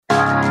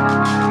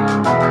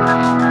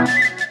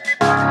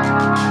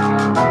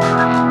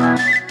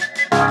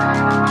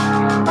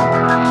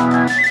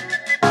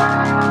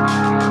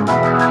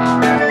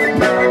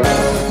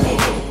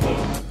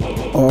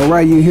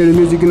right, you hear the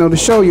music, you know the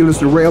show. You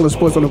listen to Ray Ellis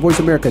Sports on the Voice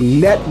America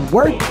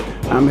Network.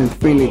 I'm in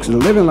Phoenix,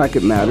 living like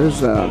it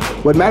matters.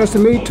 What matters to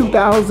me,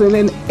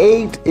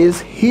 2008 is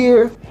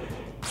here.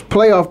 It's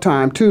playoff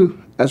time, too.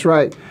 That's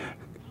right.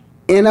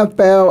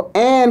 NFL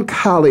and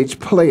college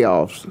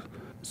playoffs.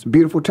 It's a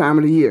beautiful time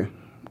of the year.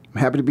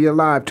 I'm happy to be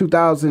alive.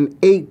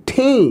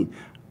 2018.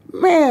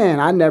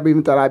 Man, I never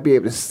even thought I'd be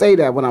able to say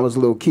that when I was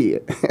a little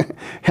kid.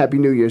 Happy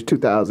New Year's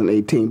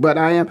 2018. But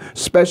I am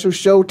special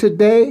show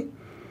today.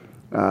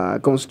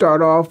 Going to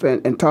start off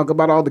and talk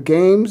about all the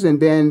games, and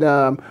then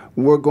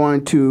we're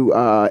going to,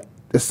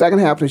 the second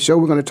half of the show,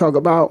 we're going to talk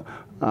about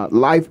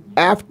life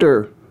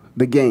after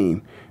the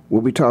game.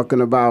 We'll be talking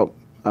about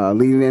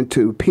leading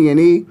into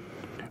P&E,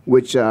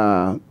 which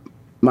my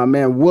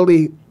man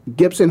Willie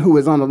Gibson, who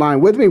is on the line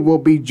with me, will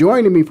be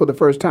joining me for the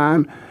first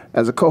time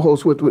as a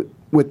co-host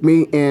with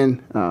me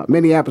in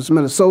Minneapolis,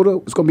 Minnesota.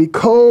 It's going to be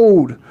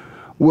cold,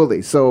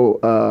 Willie.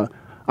 So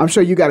I'm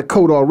sure you got a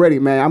coat already,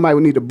 man. I might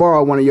need to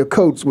borrow one of your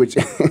coats, which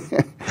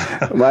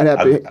I might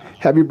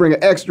have you bring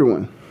an extra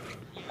one.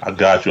 I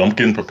got you. I'm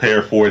getting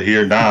prepared for it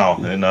here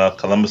now in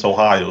Columbus,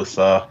 Ohio. It's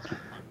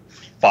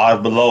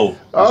 5 below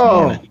this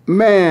morning.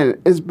 Man,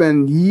 it's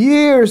been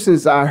years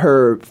since I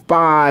heard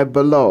 5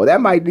 below. That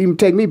might even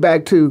take me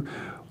back to,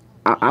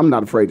 I'm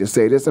not afraid to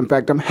say this. In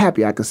fact, I'm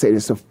happy I could say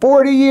this. So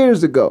 40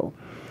 years ago.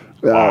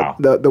 Wow.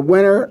 The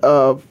winter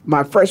of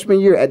my freshman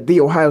year at The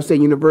Ohio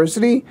State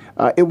University,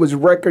 it was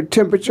record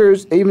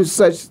temperatures, even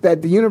such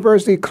that the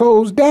university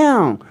closed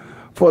down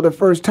for the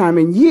first time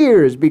in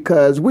years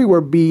because we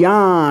were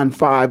beyond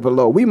 5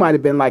 below. We might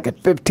have been like at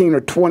 15 or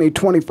 20,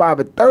 25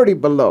 or 30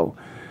 below.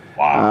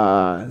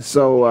 Wow.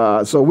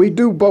 So we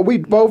do, but we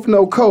both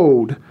know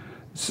cold.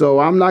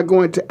 So I'm not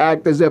going to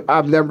act as if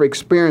I've never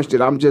experienced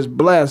it. I'm just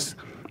blessed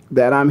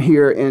that I'm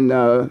here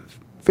in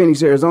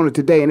Phoenix, Arizona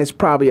today, and it's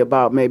probably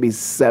about maybe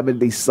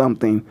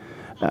 70-something.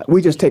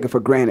 We just take it for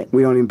granted.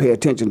 We don't even pay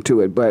attention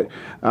to it. But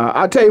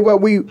I'll tell you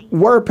what we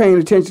were paying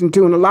attention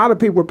to, and a lot of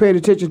people were paying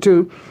attention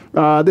to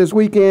this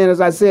weekend.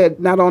 As I said,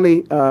 not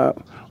only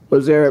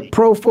was there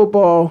pro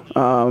football,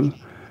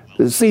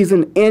 the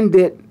season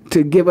ended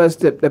to give us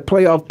the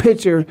playoff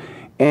picture,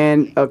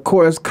 and, of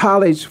course,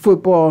 college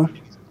football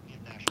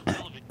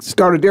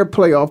started their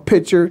playoff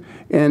picture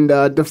and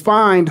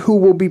defined who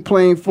will be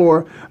playing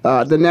for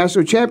the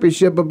national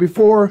championship. But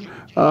before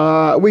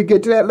we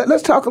get to that,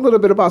 let's talk a little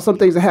bit about some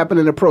things that happen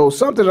in the pros,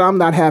 something that I'm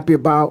not happy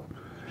about,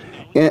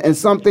 and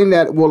something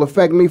that will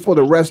affect me for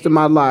the rest of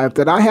my life,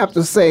 that I have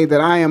to say that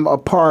I'm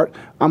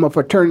a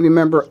fraternity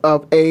member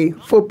of a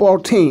football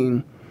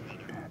team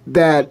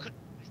that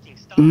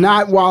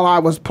not while I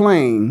was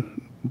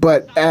playing,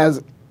 but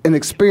as an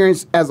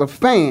experience as a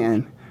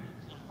fan,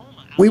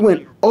 we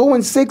went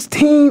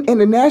 0-16 in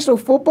the National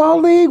Football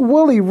League?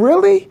 Willie,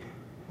 really?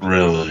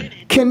 Really?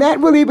 Can that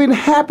really even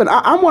happen?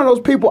 I'm one of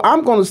those people,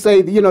 I'm going to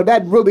say,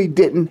 that really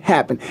didn't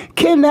happen.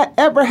 Can that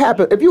ever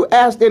happen? If you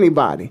asked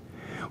anybody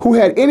who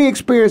had any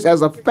experience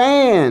as a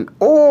fan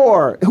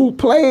or who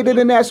played in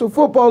the National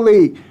Football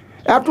League,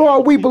 after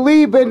all, we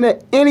believe in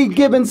any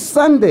given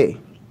Sunday.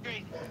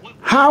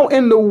 How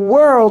in the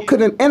world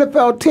could an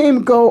NFL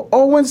team go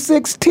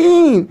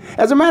 0-16?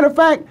 As a matter of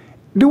fact,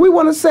 do we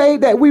want to say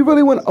that we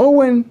really went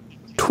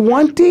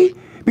 0-20?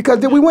 Because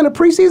did we win a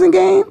preseason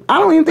game? I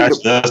don't even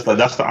think that's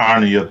the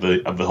irony of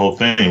the whole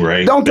thing,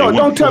 right? Don't tell me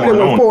they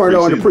went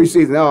 4-0 in the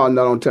preseason. Oh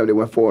no, don't tell me they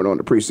went 4-0 in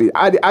the preseason.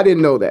 I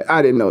didn't know that.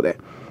 I didn't know that.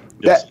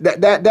 Yes.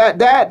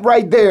 That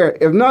right there,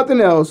 if nothing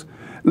else,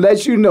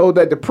 lets you know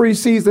that the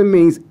preseason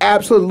means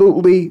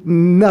absolutely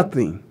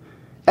nothing.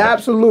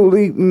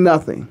 Absolutely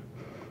nothing.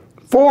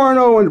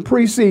 4-0 in the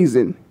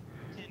preseason,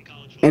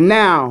 and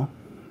now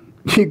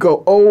you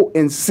go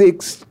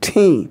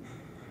 0-16.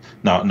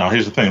 Now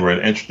here's the thing, right?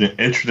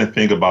 Interesting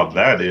thing about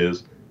that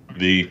is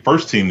the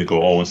first team to go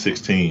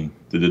 0-16,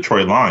 the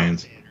Detroit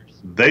Lions,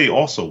 they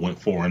also went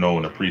 4-0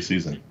 in the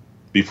preseason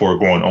before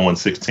going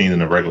 0-16 in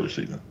the regular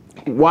season.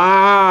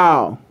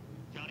 Wow.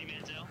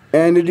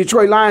 And the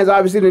Detroit Lions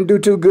obviously didn't do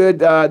too good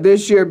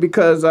this year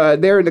because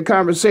they're in the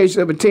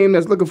conversation of a team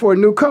that's looking for a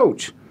new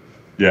coach.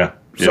 Yeah,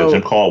 So,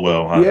 Jim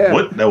Caldwell. yeah.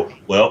 What? No,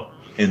 well,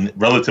 in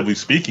relatively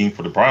speaking,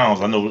 for the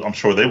Browns, I'm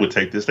sure they would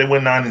take this. They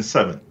went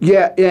 9-7.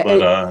 Yeah.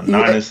 But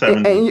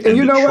 9-7 and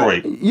you know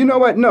Detroit. what? You know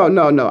what?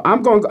 No.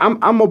 I'm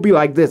gonna be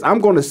like this. I'm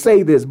gonna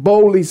say this,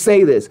 boldly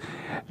say this.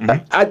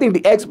 Mm-hmm. I think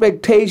the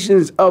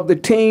expectations of the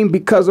team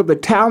because of the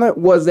talent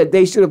was that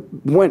they should have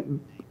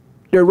went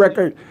their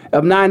record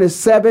of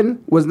 9-7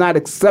 was not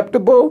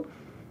acceptable.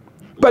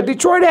 But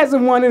Detroit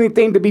hasn't won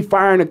anything to be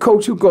firing a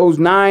coach who goes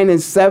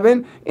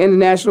 9-7 in the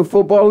National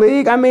Football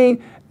League. I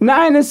mean,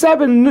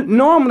 9-7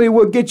 normally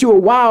will get you a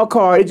wild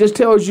card. It just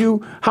tells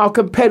you how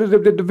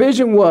competitive the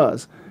division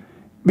was.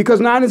 Because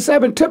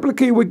 9-7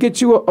 typically would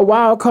get you a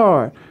wild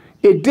card.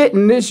 It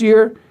didn't this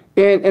year.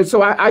 And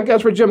so I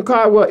guess for Jim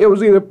Caldwell, it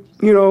was either,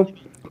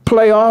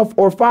 playoff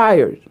or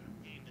fired.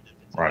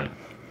 Right.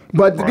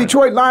 But the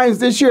Detroit Lions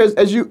this year,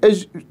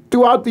 as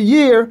throughout the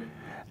year,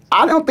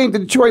 I don't think the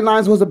Detroit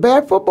Lions was a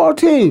bad football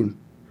team.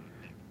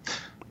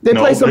 They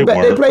played some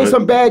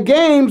bad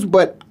games,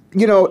 but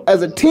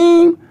as a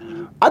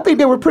team, I think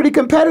they were pretty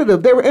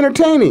competitive. They were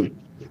entertaining.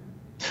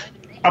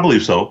 I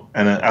believe so,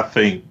 and I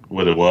think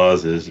what it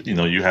was is,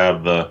 you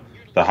have the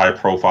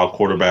high-profile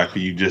quarterback who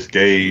you just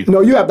gave.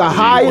 No, you have the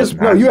highest.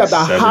 No, you have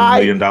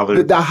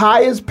the the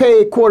highest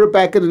paid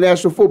quarterback in the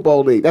National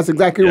Football League. That's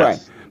exactly right.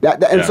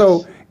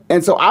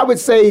 And so I would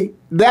say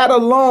that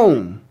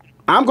alone.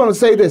 I'm going to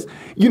say this.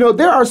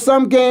 There are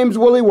some games,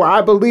 Willie, where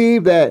I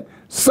believe that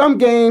some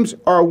games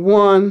are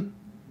won.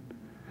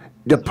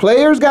 The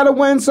players got to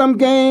win some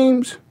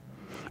games.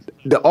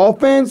 The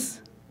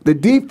offense, the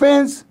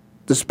defense,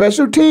 the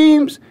special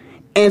teams,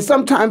 and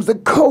sometimes the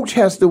coach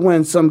has to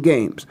win some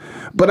games.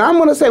 But I'm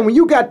going to say when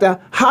you got the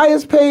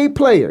highest paid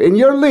player in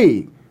your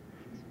league,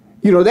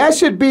 that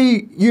should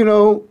be,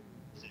 you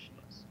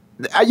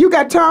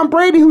got Tom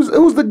Brady,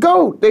 who's the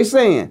GOAT, they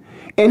saying.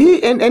 And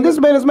and this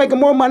man is making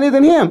more money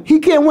than him. He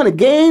can't win a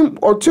game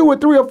or 2 or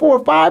 3 or 4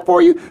 or 5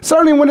 for you,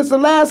 certainly when it's the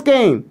last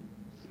game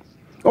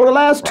or the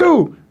last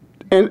 2.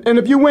 And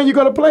if you win, you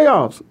go to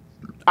playoffs.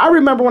 I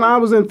remember when I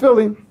was in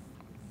Philly,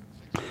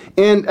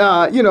 and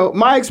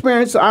my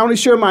experience, I only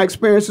share my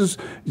experiences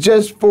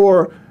just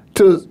in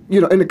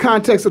the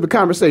context of the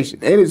conversation,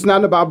 and it's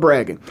not about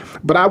bragging.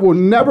 But I will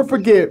never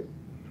forget,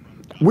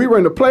 we were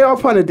in the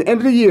playoff hunt at the end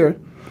of the year,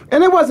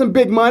 and it wasn't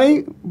big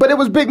money, but it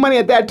was big money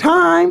at that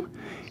time.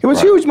 It was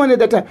huge money at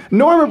that time.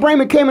 Norman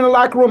Brayman came in the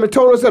locker room and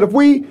told us that if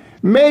we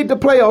made the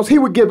playoffs, he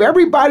would give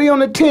everybody on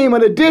the team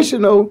an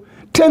additional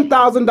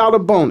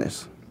 $10,000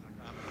 bonus.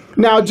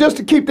 Now, just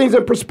to keep things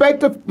in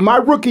perspective, my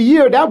rookie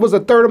year, that was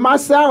a third of my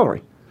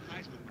salary.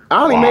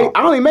 I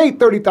only made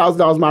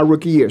 $30,000 my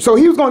rookie year. So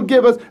he was going to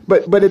give us,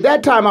 but at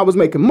that time I was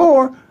making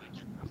more,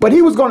 but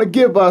he was going to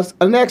give us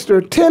an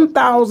extra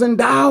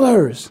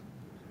 $10,000.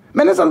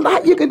 Man, there's a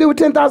lot you can do with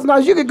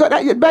 $10,000. You could go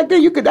back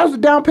then. That was a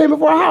down payment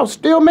for a house.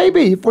 Still,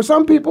 maybe for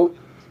some people.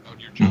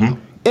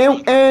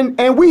 Mm-hmm.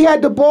 And we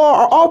had the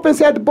ball. Our offense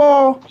had the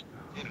ball.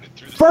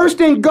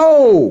 First and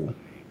goal.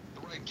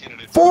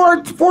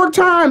 Four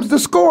times to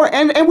score,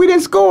 and we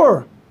didn't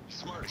score.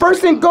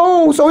 First and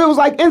goal, so it was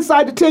like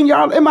inside the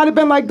 10-yard. It might have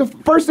been like the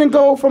first and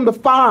goal from the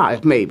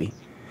 5, maybe.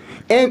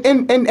 And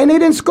they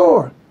didn't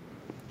score.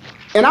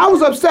 And I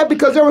was upset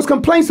because there was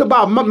complaints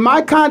about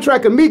my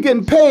contract and me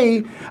getting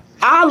paid.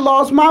 I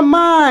lost my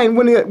mind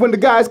when the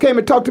guys came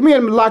and talked to me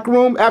in the locker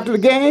room after the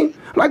game.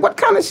 I'm like, what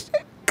kind of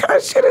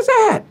shit is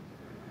that?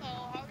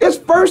 It's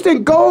first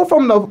and goal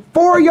from the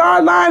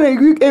 4-yard line,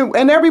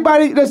 and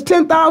everybody, there's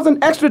 $10,000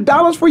 extra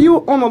dollars for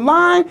you on the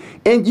line,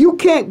 and you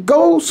can't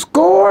go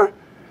score.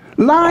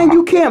 Line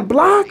you can't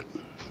block.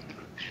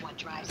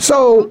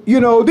 So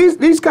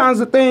these kinds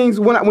of things.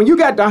 When you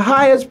got the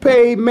highest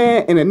paid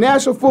man in the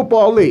National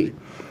Football League,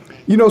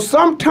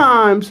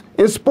 sometimes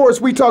in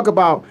sports we talk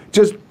about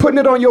just putting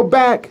it on your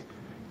back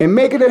and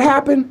making it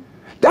happen.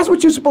 That's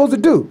what you're supposed to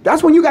do.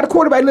 That's when you got a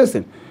quarterback.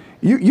 Listen,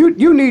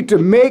 you need to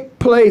make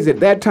plays at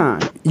that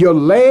time. Your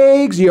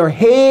legs, your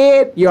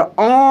head, your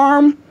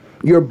arm,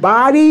 your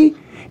body,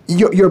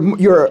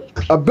 your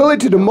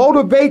ability to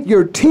motivate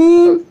your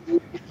team.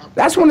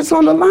 That's when it's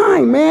on the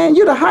line, man.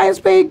 You're the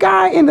highest paid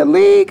guy in the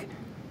league.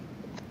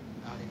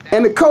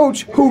 And the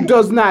coach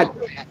does not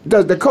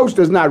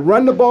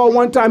run the ball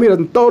one time. He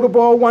doesn't throw the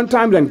ball one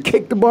time. He doesn't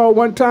kick the ball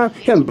one time.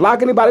 He doesn't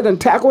block anybody. Doesn't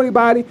tackle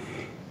anybody.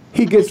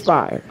 He gets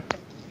fired.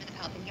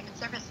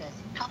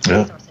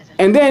 Yeah.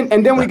 And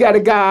then we got a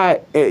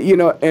guy,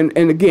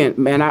 and again,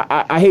 man,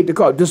 I hate to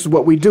call it. This is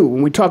what we do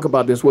when we talk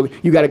about this. Well,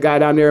 you got a guy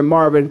down there,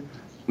 Marvin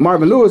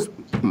Lewis.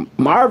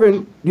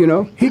 Marvin,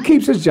 he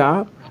keeps his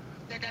job.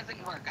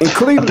 In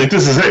Cleveland. I think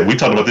this is it. We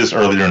talked about this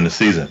earlier in the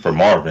season for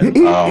Marvin.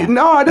 He's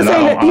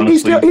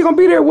gonna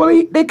be there.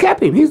 Well, they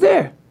kept him. He's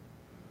there.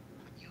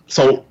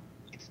 So,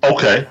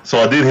 okay. So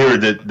I did hear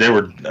that they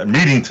were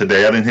meeting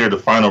today. I didn't hear the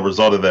final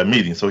result of that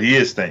meeting. So he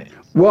is staying.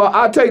 Well,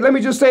 I'll tell you. Let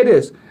me just say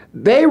this.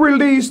 They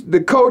released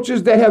the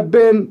coaches that have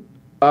been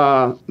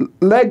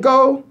let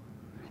go,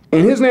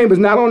 and his name is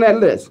not on that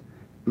list.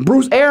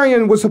 Bruce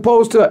Arians was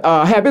supposed to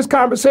have his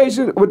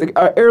conversation with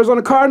the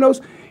Arizona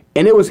Cardinals.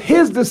 And it was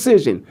his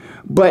decision,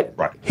 but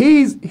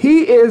he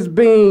is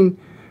being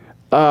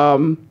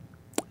the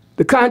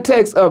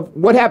context of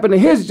what happened to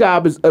his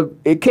job is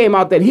it came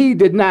out that he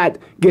did not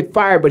get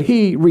fired, but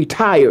he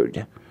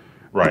retired.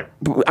 Right.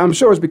 I'm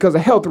sure it's because of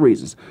health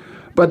reasons,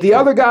 but the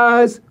other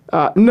guys,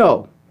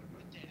 no.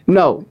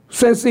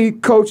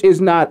 Cincy coach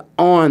is not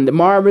on.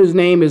 Marvin's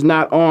name is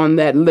not on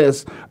that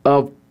list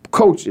of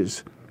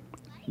coaches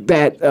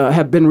that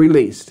have been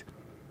released.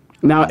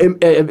 Now,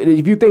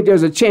 if you think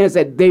there's a chance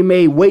that they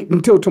may wait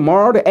until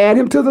tomorrow to add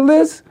him to the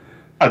list?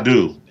 I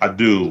do.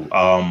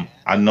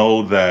 I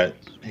know that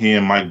he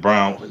and Mike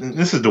Brown,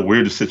 this is the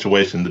weirdest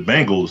situation. The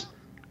Bengals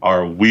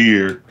are a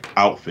weird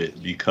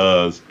outfit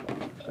because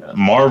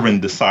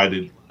Marvin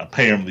decided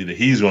apparently that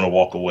he's going to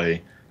walk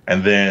away.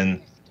 And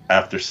then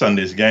after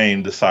Sunday's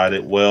game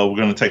decided, well, we're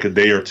going to take a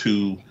day or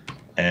two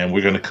and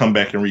we're going to come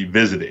back and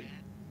revisit it.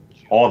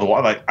 All the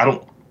while, I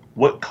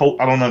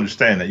don't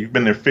understand that. You've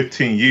been there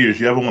 15 years.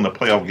 You haven't won a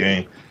playoff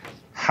game.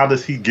 How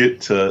does he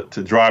get to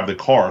drive the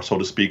car, so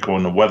to speak,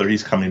 on whether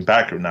he's coming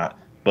back or not?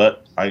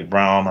 but Ike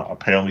Brown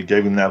apparently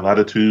gave him that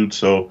latitude.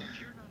 So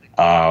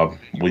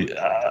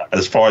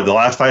as far as the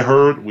last I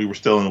heard, we were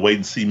still in wait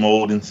and see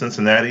mode in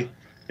Cincinnati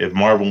if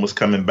Marvin was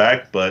coming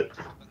back, but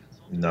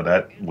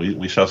that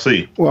we shall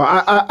see. Well,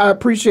 I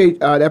appreciate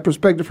that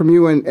perspective from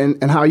you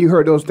and how you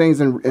heard those things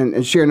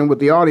and sharing them with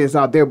the audience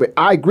out there. But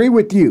I agree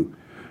with you.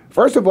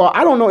 First of all,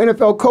 I don't know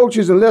NFL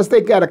coaches unless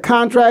they've got a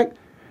contract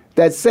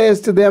that says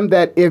to them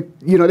that if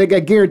they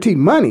got guaranteed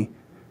money.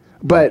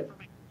 But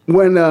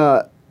when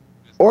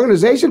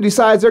organization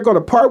decides they're going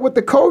to part with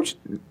the coach,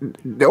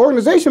 the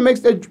organization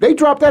they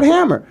drop that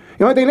hammer.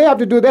 The only thing they have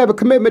to do is they have a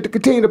commitment to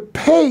continue to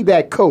pay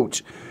that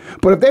coach.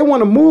 But if they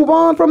want to move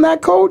on from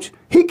that coach,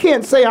 he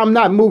can't say I'm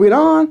not moving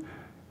on.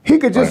 He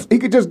could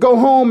just go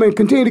home and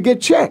continue to get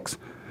checks.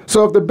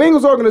 So if the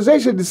Bengals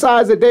organization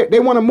decides that they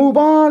want to move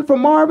on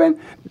from Marvin,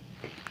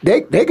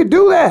 they could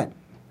do that.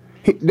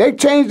 They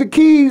change the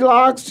key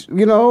locks,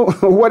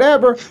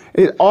 whatever,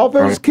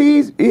 offense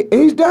keys.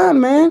 He's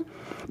done, man.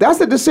 That's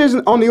the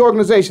decision on the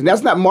organization.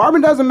 That's not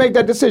Marvin doesn't make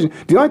that decision.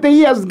 The only thing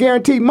he has is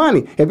guaranteed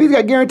money. If he's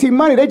got guaranteed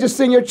money, they just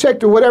send your check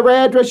to whatever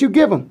address you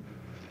give them.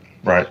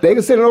 Right. They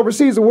can send it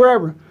overseas or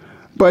wherever.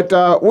 But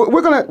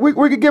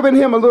we're giving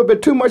him a little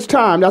bit too much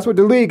time. That's what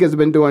the league has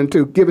been doing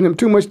too, giving him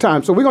too much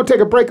time. So we're gonna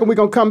take a break and we're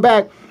gonna come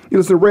back. You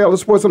listen to Rail of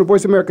Sports on the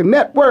Voice America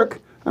Network.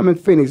 I'm in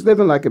Phoenix,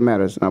 living like it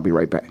matters. And I'll be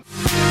right back.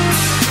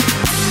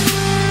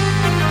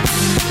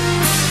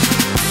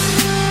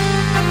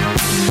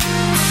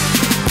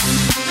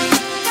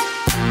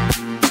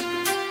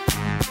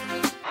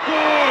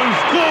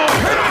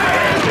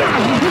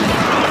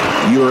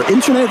 Your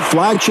internet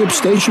flagship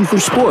station for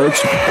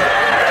sports.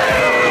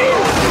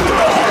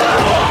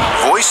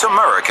 Voice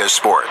America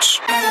Sports.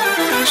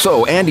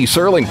 So Andy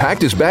Serling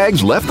packed his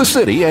bags, left the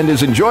city, and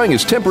is enjoying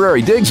his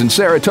temporary digs in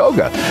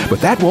Saratoga. But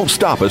that won't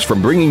stop us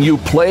from bringing you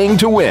Playing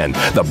to Win,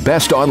 the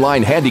best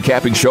online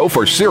handicapping show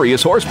for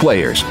serious horse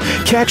players.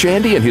 Catch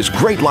Andy and his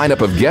great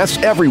lineup of guests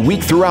every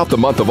week throughout the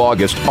month of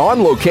August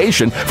on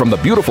location from the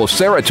beautiful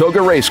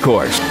Saratoga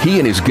Racecourse. He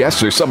and his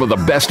guests are some of the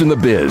best in the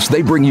biz.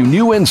 They bring you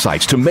new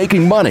insights to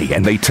making money,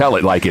 and they tell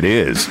it like it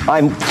is.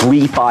 I'm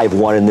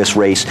 3-5-1 in this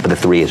race, but the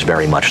 3 is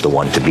very much the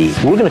one to beat.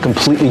 We're going to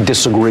completely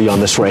disagree on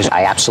this race.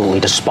 I absolutely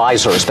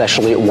despise her,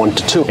 especially at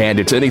 1-2. And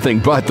it's anything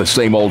but the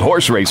same old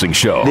horse racing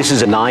show. This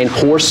is a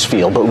 9-horse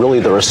field, but really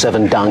there are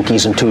 7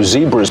 donkeys and 2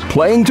 zebras.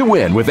 Playing to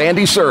Win with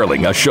Andy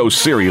Serling, a show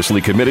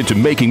seriously committed to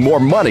making more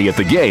money at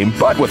the game,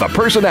 but with a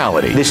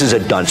personality. This is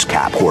a dunce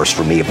cap horse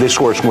for me. If this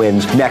horse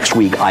wins, next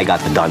week I got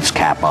the dunce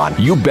cap on.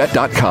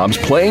 YouBet.com's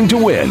Playing to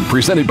Win,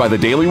 presented by the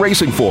Daily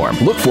Racing Form.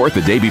 Look for it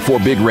the day before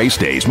big race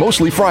days,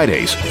 mostly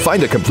Fridays.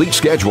 Find a complete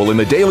schedule in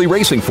the Daily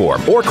Racing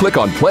Form or click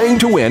on Playing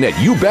to Win at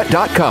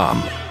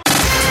YouBet.com.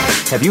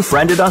 Have you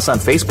friended us on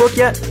Facebook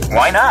yet?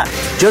 Why not?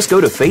 Just go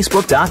to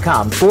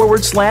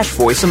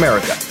Facebook.com/Voice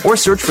America or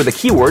search for the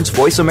keywords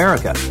Voice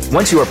America.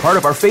 Once you are part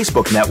of our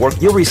Facebook network,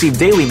 you'll receive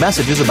daily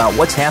messages about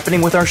what's happening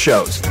with our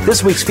shows,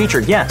 this week's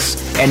featured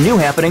guests, and new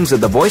happenings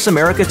of the Voice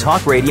America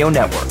Talk Radio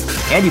Network.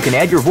 And you can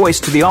add your voice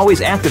to the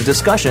always active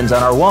discussions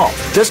on our wall.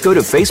 Just go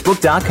to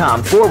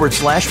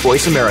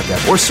Facebook.com/Voice America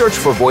or search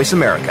for Voice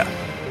America.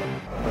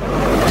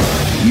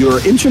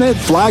 Your internet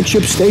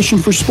flagship station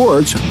for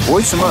sports,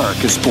 Voice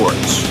America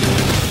Sports.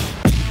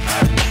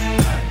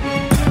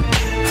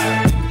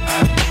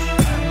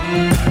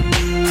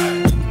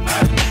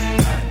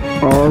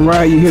 All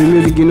right, you hear the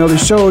music, you know the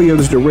show. You're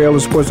listening to Rail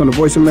of Sports on the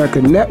Voice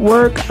America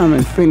Network. I'm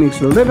in Phoenix,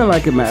 living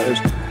like it matters.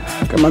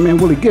 Got my man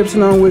Willie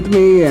Gibson on with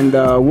me, and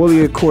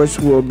Willie, of course,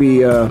 will be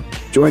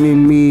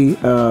joining me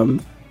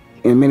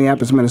in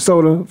Minneapolis,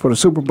 Minnesota for the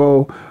Super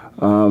Bowl.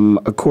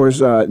 Of course,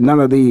 none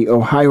of the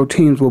Ohio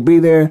teams will be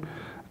there.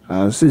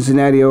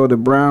 Cincinnati or the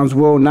Browns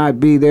will not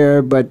be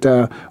there, but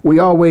we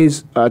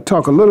always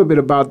talk a little bit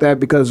about that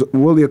because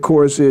Willie, of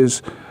course,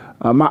 is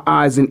my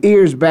eyes and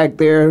ears back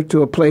there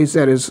to a place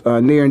that is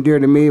near and dear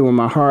to me with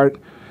my heart.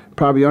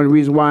 Probably the only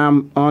reason why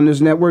I'm on this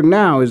network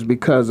now is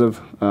because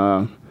of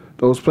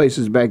those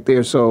places back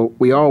there. So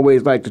we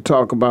always like to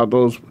talk about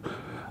those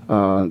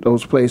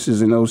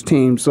places and those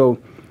teams. So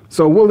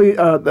Willie,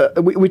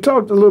 we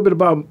talked a little bit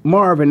about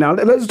Marvin. Now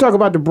let's talk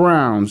about the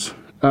Browns.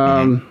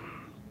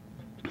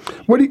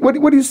 What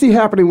do you see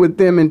happening with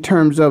them in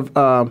terms of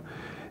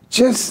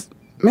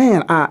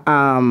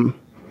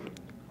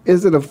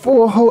is it a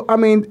full whole? I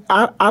mean,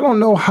 I don't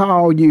know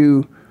how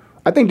you.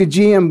 I think the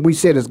GM we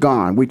said is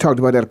gone. We talked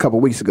about that a couple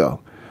of weeks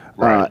ago.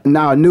 Right.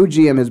 Now a new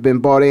GM has been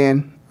brought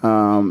in.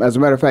 As a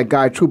matter of fact,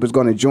 Guy Troop is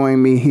going to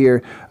join me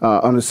here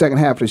on the second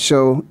half of the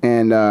show,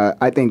 and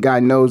I think Guy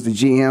knows the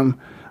GM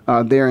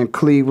there in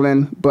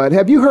Cleveland. But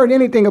have you heard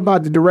anything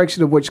about the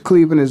direction of which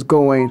Cleveland is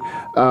going?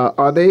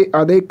 Are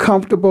they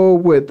comfortable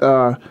with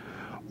the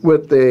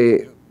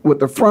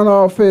front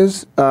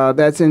office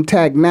that's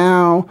intact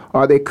now?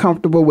 Are they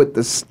comfortable with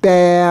the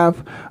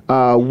staff?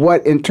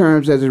 What in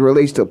terms as it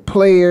relates to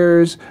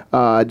players?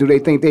 Do they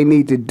think they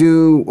need to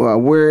do?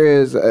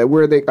 Where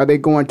are they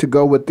going to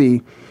go with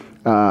the?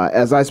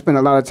 As I spent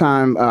a lot of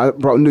time, I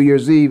brought New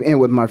Year's Eve in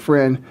with my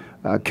friend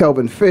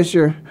Kelvin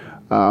Fisher.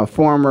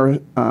 former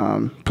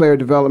player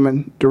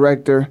development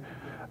director.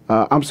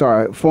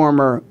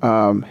 Former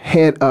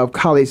head of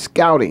college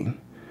scouting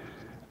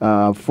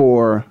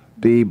for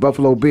the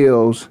Buffalo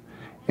Bills.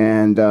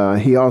 And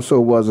he also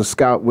was a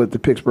scout with the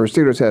Pittsburgh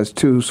Steelers, has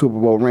 2 Super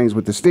Bowl rings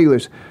with the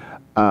Steelers.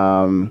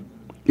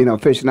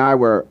 Fish and I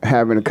were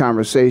having a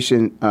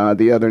conversation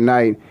the other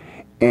night,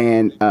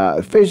 and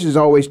Fish has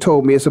always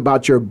told me it's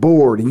about your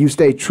board, and you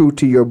stay true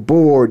to your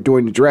board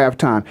during the draft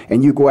time,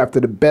 and you go after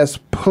the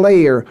best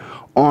player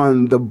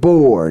on the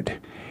board.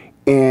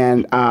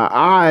 And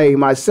I,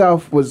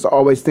 myself, was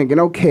always thinking,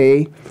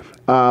 okay,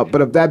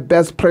 but if that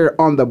best player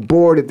on the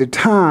board at the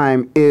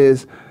time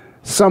is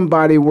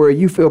somebody where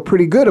you feel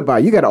pretty good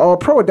about, you got an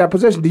all-pro at that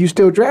position, do you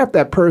still draft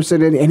that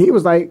person? And he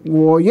was like,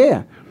 well,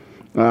 yeah.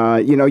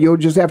 You'll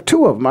just have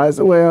 2 of them. I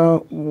said,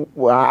 well,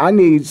 I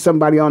need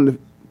somebody on the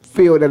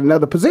field at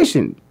another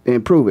position to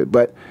improve it.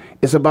 But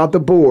it's about the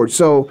board.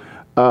 So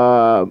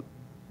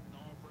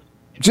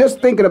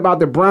just thinking about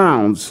the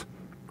Browns,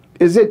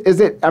 do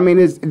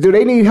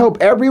they need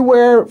help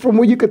everywhere from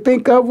what you could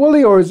think of,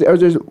 Willie, or is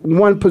there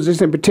one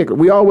position in particular?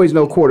 We always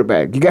know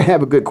quarterback. You got to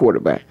have a good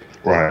quarterback.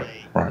 Right.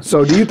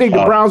 So do you think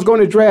the Browns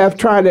going to draft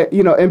trying to,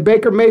 and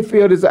Baker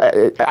Mayfield is,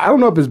 I don't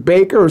know if it's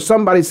Baker or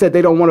somebody said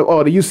they don't want to,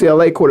 the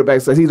UCLA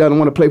quarterback says he doesn't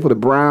want to play for the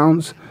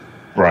Browns.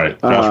 Right,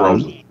 Josh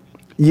Rosen.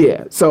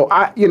 Yeah, so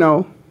I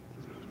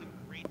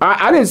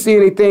didn't see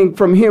anything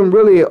from him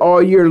really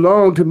all year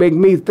long to make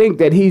me think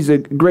that he's the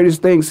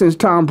greatest thing since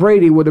Tom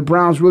Brady, where the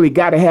Browns really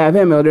got to have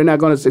him or they're not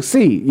going to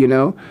succeed,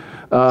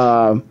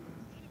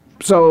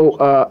 So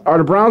are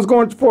the Browns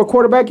going for a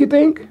quarterback, you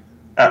think?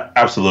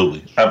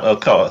 Absolutely.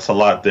 It's a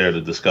lot there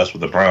to discuss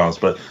with the Browns,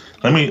 but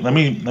let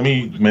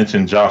me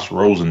mention Josh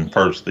Rosen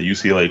first, the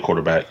UCLA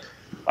quarterback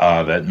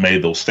that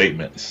made those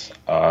statements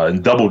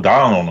and doubled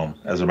down on them.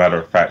 As a matter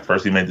of fact,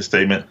 first he made the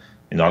statement,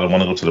 I don't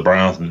want to go to the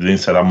Browns, and then he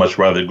said I'd much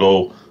rather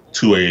go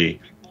to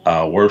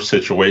a worse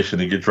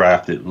situation and get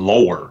drafted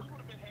lower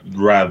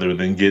rather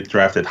than get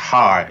drafted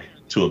high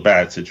to a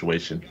bad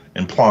situation,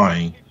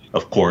 implying,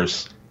 of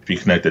course, if you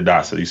connect the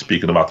dots, that he's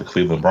speaking about the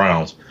Cleveland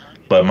Browns.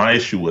 But my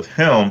issue with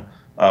him,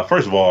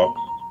 first of all,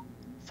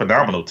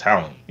 phenomenal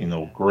talent,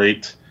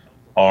 great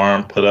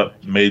arm, put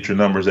up major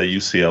numbers at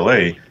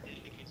UCLA,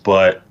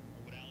 but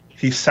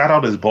he sat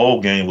out his bowl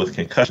game with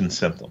concussion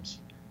symptoms.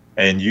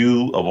 And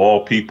you, of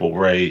all people,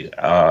 Ray,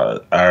 are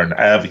an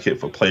advocate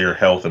for player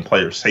health and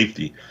player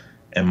safety.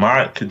 And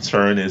my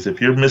concern is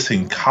if you're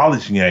missing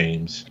college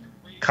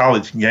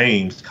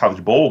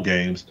bowl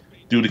games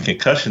due to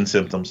concussion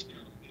symptoms,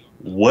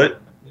 what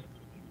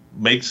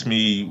makes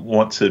me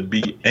want to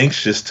be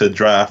anxious to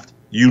draft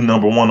you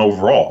number 1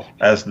 overall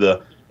as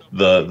the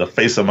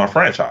face of my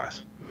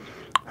franchise?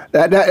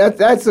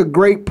 That's a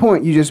great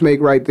point you just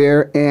make right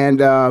there.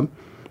 And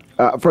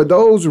for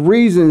those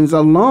reasons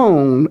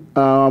alone,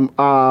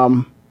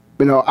 I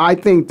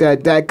think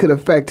that could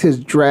affect his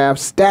draft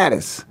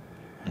status.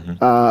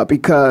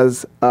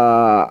 Because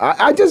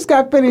I just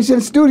got finished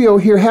in studio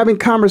here having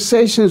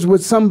conversations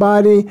with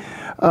somebody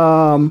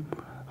who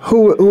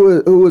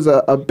was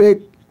a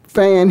big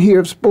fan here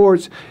of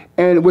sports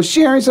and was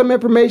sharing some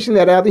information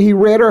that either he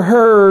read or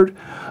heard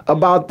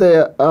about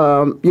the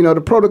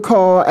the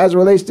protocol as it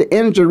relates to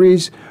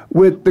injuries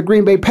with the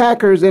Green Bay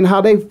Packers and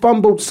how they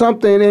fumbled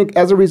something and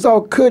as a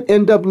result could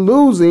end up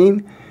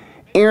losing.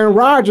 Aaron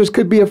Rodgers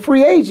could be a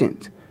free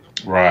agent.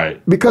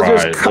 Right.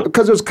 Because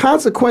there's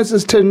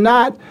consequences to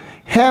not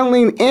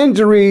handling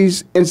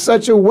injuries in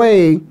such a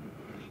way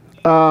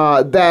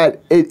that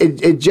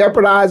it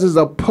jeopardizes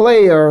a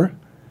player.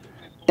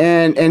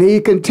 And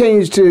he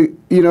continues to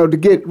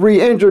get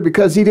re-injured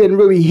because he didn't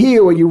really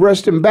heal and you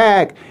rushed him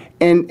back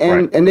and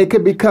they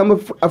could become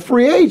a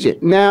free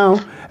agent.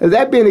 Now,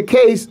 that being the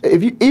case,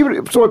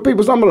 what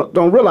people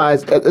don't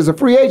realize, as a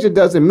free agent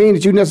doesn't mean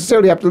that you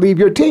necessarily have to leave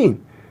your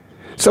team.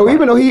 So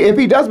even though if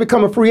he does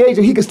become a free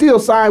agent, he can still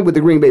sign with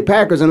the Green Bay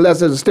Packers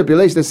unless there's a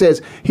stipulation that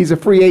says he's a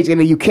free agent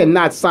and you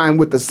cannot sign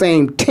with the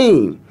same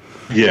team.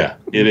 Yeah,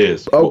 it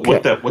is. Okay.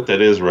 What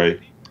that is, Ray,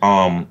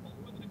 going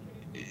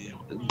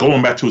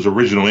back to his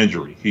original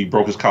injury, he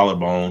broke his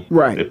collarbone.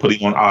 Right. They put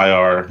him on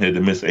IR. He had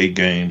to miss 8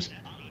 games.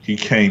 He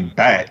came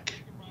back.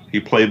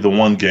 He played the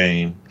 1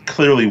 game.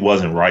 Clearly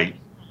wasn't right.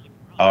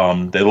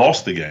 They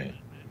lost the game.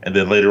 And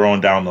then later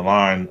on down the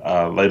line,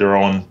 later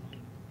on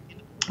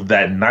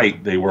that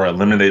night, they were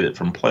eliminated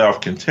from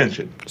playoff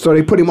contention. So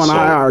they put him on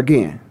IR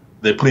again.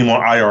 They put him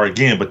on IR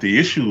again. But the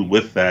issue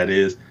with that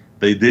is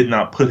they did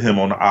not put him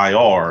on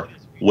IR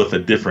with a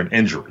different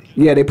injury.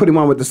 Yeah, they put him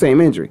on with the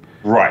same injury.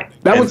 Right.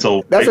 That's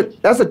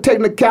a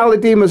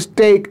technicality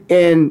mistake,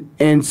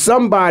 and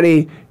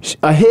somebody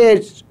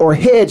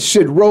head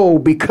should roll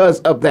because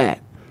of that.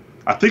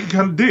 I think it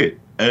kind of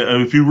did.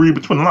 And if you read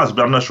between the lines,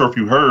 but I'm not sure if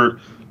you heard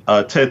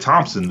Ted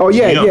Thompson. Oh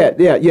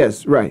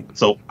yes, right.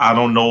 So I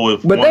don't know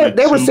if. But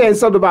they were saying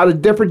something about a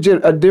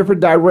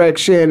different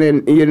direction,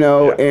 and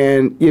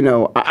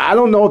I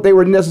don't know if they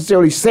were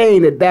necessarily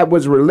saying that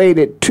was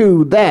related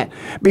to that,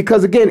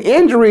 because again,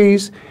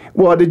 injuries.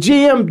 Well, the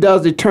GM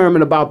does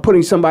determine about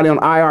putting somebody on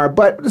IR,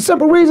 but the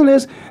simple reason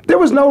is there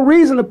was no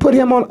reason to put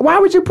him on. Why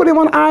would you put him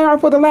on IR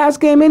for the last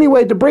game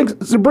anyway? To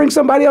bring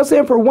somebody else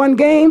in for one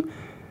game?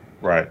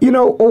 Right.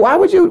 Why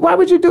would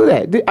you do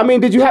that?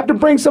 Did you have to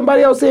bring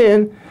somebody else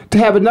in to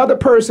have another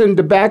person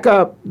to back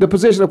up the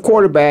position of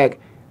quarterback?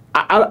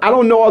 I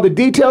don't know all the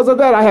details of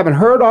that. I haven't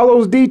heard all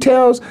those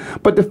details.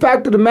 But the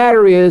fact of the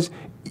matter is,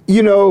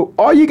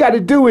 all you got to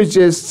do is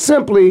just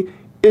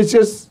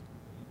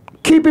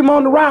keep him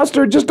on the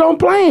roster. Just don't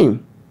play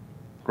him.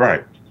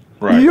 Right.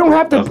 You don't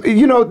have to,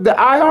 the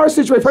IR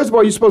situation, first of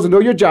all, you're supposed to know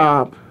your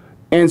job.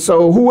 And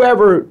so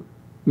whoever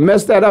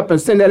messed that up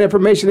and send that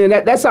information in,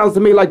 that sounds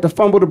to me like the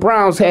fumble the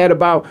Browns had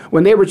about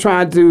when they were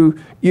trying to,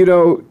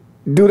 do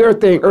their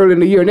thing early in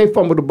the year and they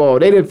fumbled the ball.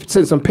 They didn't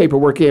send some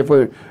paperwork in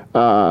for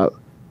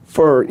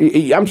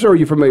I'm sure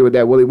you're familiar with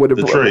that, Willie. With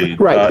the trade.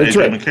 Right, the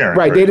trade. McCarron,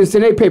 right, they didn't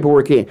send their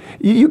paperwork in.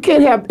 You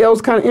can't have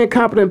those kind of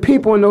incompetent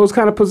people in those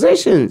kind of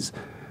positions.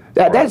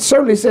 That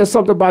certainly says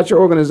something about your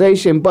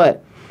organization,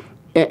 but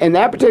in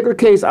that particular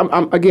case,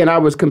 I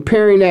was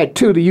comparing that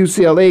to the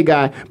UCLA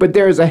guy, but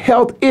there's a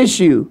health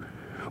issue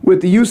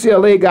with the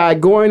UCLA guy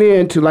going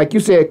into, like you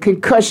said,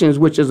 concussions,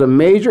 which is a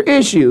major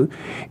issue.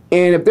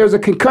 And if there's a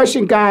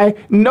concussion guy,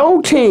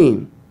 no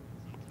team,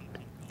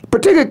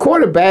 particularly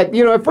quarterback,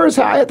 at first,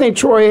 I think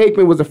Troy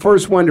Aikman was the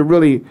first one to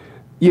really,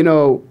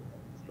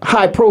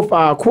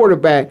 high-profile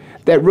quarterback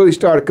that really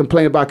started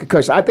complaining about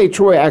concussions. I think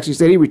Troy actually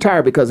said he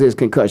retired because of his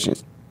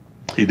concussions.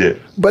 He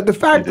did. But the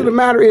fact of the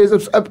matter is,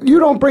 if you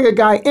don't bring a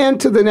guy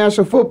into the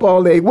National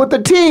Football League with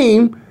a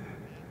team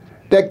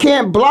that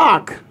can't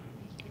block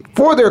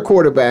for their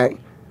quarterback.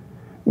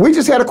 We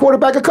just had a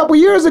quarterback a couple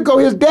years ago.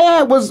 His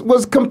dad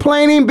was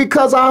complaining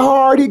because how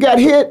hard he got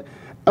hit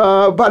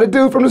by the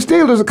dude from the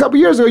Steelers a couple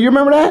years ago. You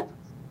remember that?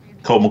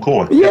 Colt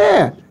McCoy.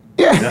 Yeah.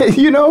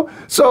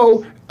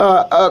 So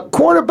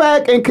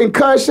quarterback and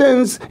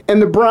concussions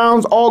and the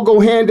Browns all go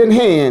hand in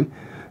hand.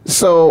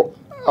 So,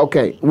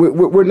 okay,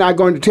 we're not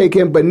going to take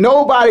him, but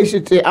nobody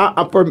should take.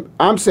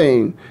 I'm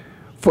saying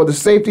for the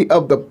safety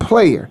of the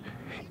player,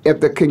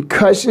 if the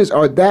concussions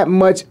are that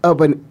much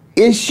of an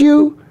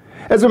issue,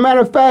 as a matter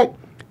of fact,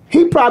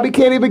 he probably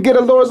can't even get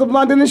a Lords of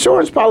London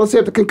insurance policy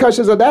if the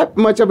concussions are that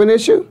much of an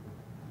issue.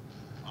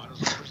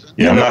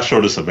 Yeah, I'm not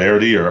sure the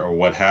severity or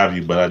what have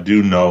you, but I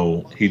do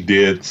know he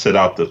did sit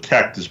out the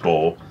Cactus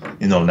Bowl.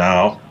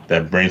 Now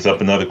that brings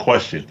up another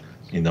question.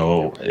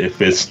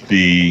 If it's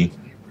the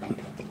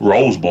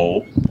Rose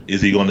Bowl,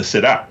 is he going to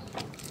sit out?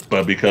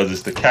 But because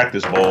it's the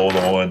Cactus Bowl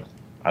on,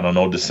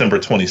 December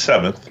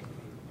 27th,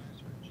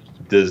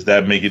 does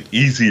that make it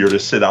easier to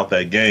sit out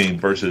that game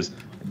versus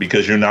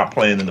because you're not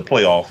playing in the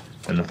playoff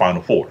in the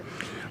Final Four?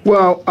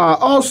 Well,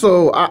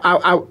 also,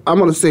 I'm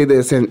going to say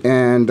this,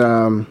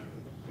 and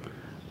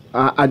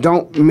I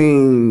don't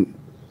mean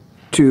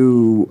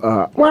to,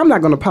 I'm not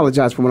going to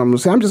apologize for what I'm going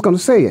to say. I'm just going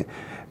to say it.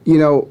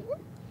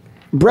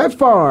 Brett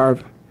Favre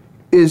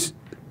is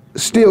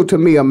still, to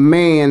me, a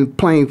man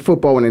playing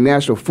football in the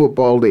National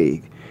Football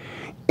League.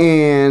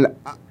 And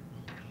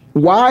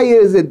why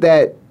is it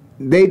that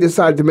they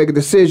decided to make a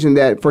decision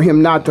that for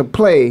him not to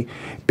play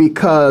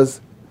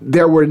because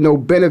there were no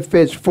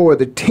benefits for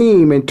the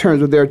team in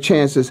terms of their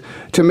chances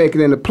to make it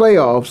in the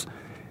playoffs?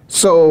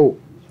 So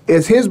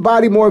is his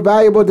body more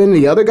valuable than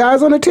the other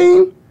guys on the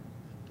team?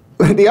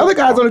 The other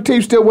guys on the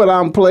team still went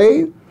out and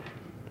played.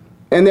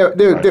 And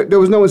there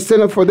was no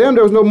incentive for them.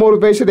 There was no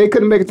motivation. They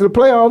couldn't make it to the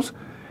playoffs.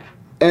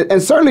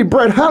 And certainly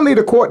Brett Hundley,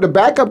 the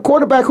backup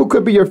quarterback who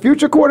could be your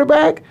future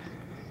quarterback,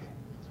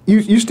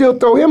 you still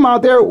throw him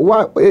out there.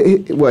 What,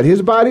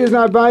 his body is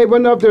not valuable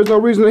enough? There's no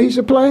reason that he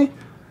should play?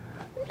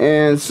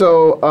 That's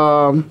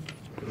something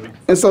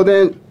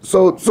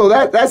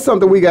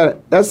we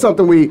got. That's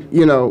something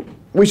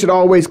we should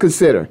always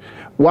consider.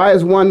 Why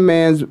is one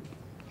man's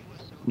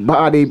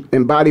body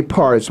and body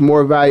parts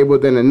more valuable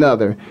than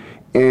another?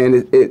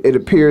 And it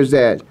appears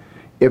that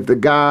if the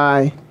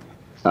guy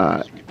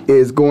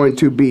is going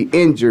to be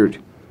injured,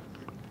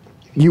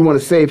 you want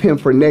to save him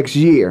for next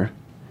year.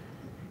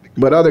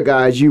 But other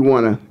guys you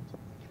want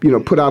to,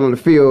 put out on the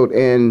field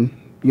and,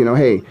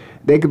 hey,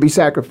 they could be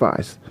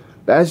sacrificed.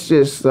 That's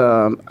just,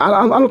 I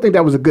don't think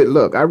that was a good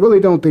look. I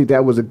really don't think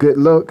that was a good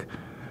look.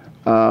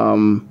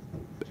 The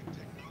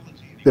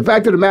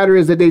fact of the matter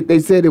is that they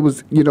said it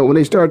was, when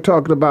they started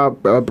talking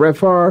about Brett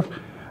Favre,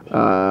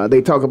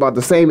 they talk about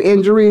the same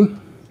injury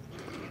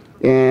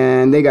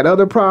and they got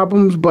other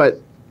problems.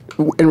 But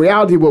in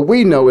reality, what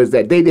we know is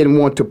that they didn't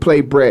want to play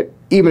Brett,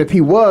 even if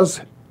he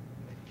was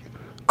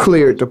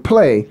cleared to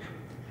play,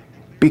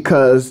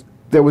 because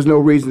there was no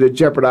reason to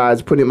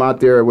jeopardize putting him out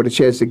there with a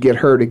chance to get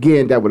hurt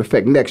again. That would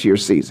affect next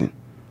year's season.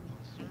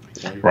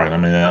 Right.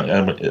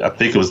 I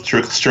think it was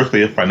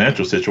strictly a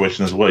financial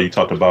situation as well. You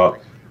talked about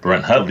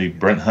Brent Hundley.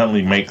 Brent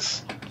Hundley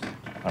makes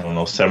I don't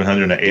know,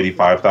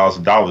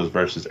 $785,000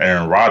 versus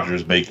Aaron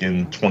Rodgers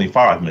making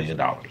 $25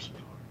 million.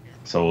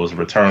 So it was a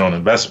return on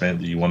investment.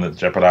 Do you want to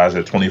jeopardize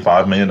a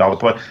 $25 million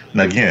play?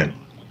 And again,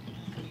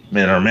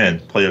 men are men,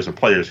 players are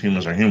players,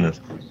 humans are humans.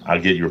 I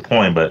get your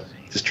point, but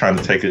just trying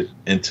to take it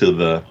into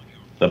the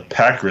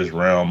Packers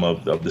realm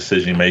of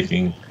decision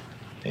making,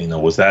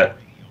 was that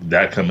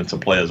come into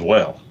play as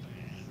well?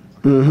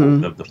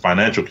 Mm-hmm. The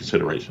financial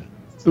consideration.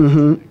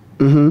 Mm-hmm.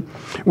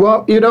 Mm-hmm.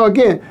 Well,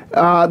 again,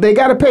 they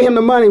got to pay him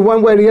the money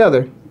one way or the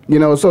other.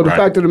 So the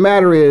fact of the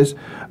matter is,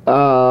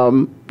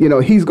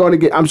 he's going to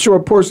get. I'm sure a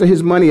portion of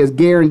his money is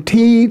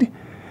guaranteed.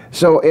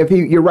 So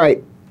you're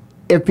right.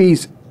 If he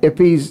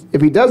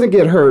doesn't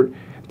get hurt,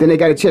 then they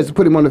got a chance to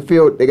put him on the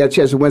field. They got a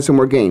chance to win some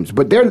more games.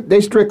 But they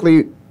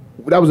strictly,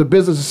 that was a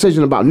business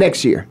decision about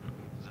next year.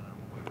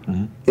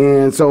 Mm-hmm.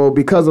 And so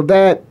because of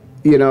that,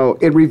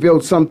 it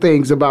revealed some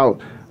things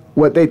about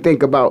what they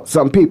think about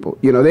some people.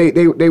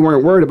 They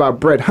weren't worried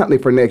about Brett Huntley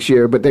for next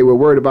year, but they were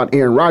worried about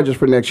Aaron Rodgers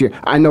for next year.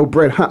 I know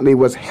Brett Huntley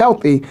was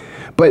healthy,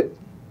 but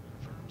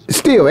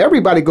still,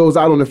 everybody goes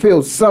out on the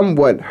field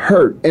somewhat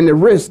hurt, and the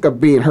risk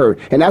of being hurt.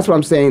 And that's what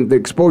I'm saying, the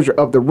exposure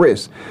of the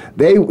risk.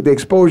 The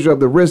exposure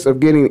of the risk of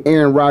getting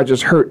Aaron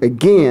Rodgers hurt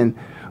again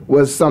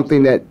was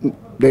something that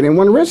they didn't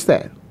want to risk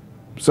that.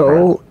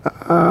 So,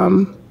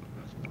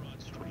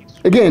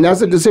 again, that's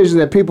a decision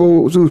that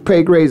people whose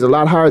pay grade is a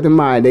lot higher than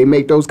mine. They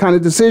make those kind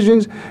of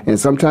decisions, and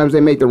sometimes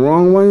they make the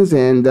wrong ones,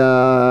 and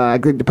I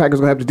think the Packers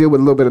are going to have to deal with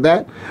a little bit of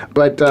that.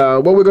 But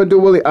what we're going to do,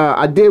 Willie,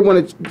 I did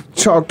want to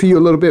talk to you a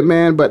little bit,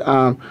 man, but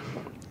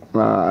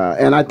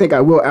and I think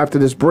I will after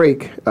this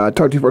break talk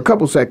to you for a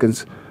couple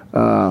seconds,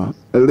 at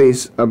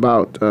least,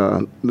 about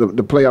the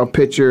playoff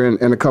picture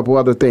and a couple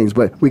other things.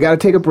 But we got to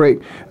take a break.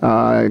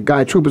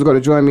 Guy Troop is going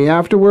to join me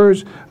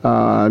afterwards.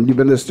 You've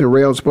been listening to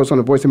Rail Sports on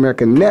the Voice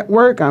America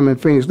Network. I'm in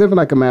Phoenix, living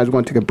like a man. We're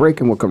going to take a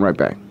break, and we'll come right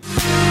back.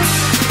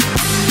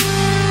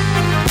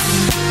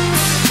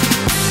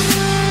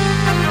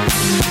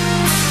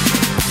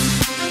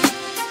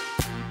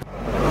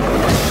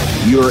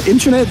 Your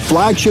internet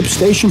flagship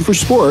station for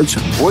sports,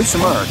 Voice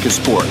America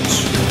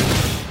Sports.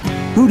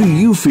 Who do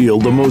you feel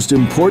the most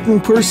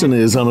important person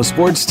is on a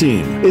sports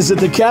team? Is it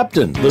the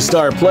captain, the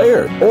star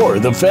player, or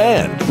the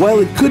fan? While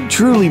it could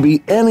truly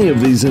be any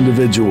of these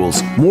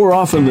individuals, more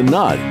often than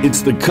not,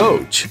 it's the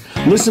coach.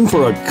 Listen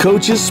for A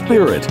Coach's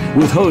Spirit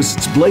with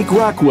hosts Blake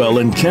Rockwell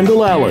and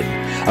Kendall Allen.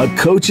 A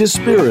Coach's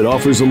Spirit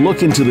offers a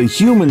look into the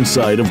human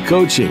side of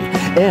coaching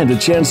and a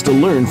chance to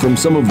learn from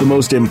some of the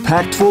most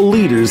impactful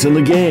leaders in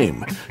the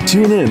game.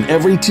 Tune in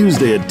every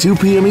Tuesday at 2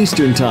 p.m.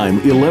 Eastern Time,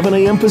 11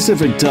 a.m.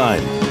 Pacific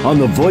Time on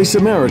the Voice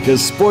America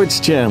Sports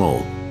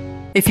Channel.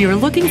 If you're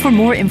looking for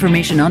more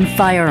information on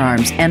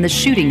firearms and the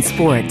shooting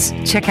sports,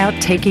 check out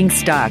Taking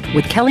Stock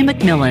with Kelly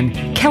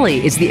McMillan.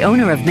 Kelly is the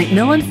owner of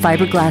McMillan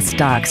Fiberglass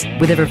Stocks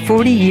with over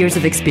 40 years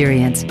of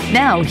experience.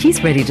 Now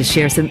he's ready to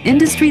share some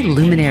industry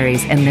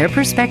luminaries and their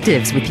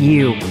perspectives with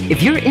you.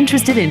 If you're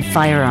interested in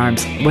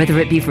firearms, whether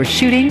it be for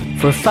shooting,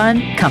 for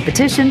fun,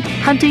 competition,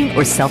 hunting,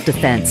 or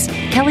self-defense,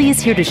 Kelly is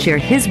here to share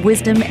his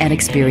wisdom and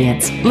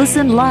experience.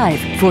 Listen live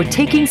for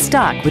Taking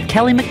Stock with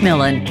Kelly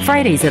McMillan,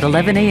 Fridays at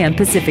 11 a.m.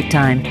 Pacific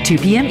Time, 2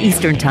 p.m.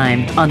 Eastern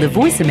Time on the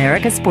Voice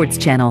America Sports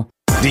Channel.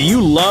 Do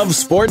you love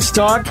sports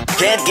talk?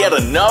 Can't get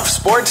enough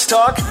sports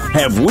talk?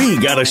 Have we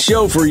got a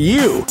show for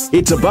you?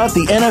 It's about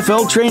the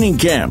NFL training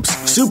camps,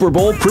 Super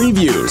Bowl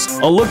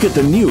previews, a look at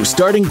the new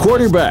starting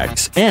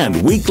quarterbacks,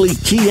 and weekly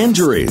key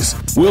injuries.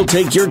 We'll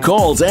take your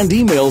calls and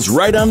emails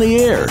right on the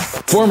air.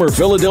 Former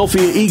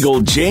Philadelphia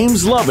Eagle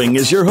James Loving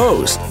is your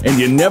host, and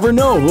you never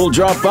know who'll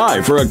drop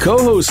by for a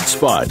co-host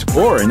spot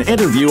or an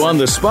interview on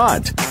the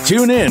spot.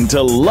 Tune in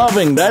to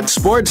Loving That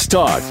Sports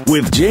Talk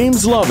with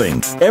James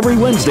Loving every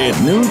Wednesday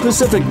at noon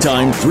Pacific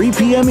Time, 3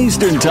 p.m.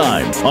 Eastern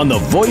Time on the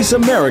Voice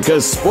America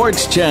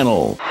Sports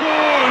Channel.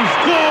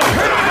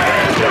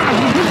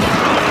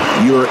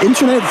 Your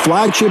internet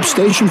flagship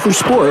station for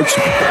sports,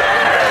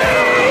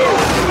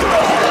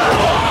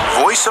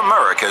 Voice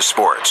America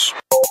Sports.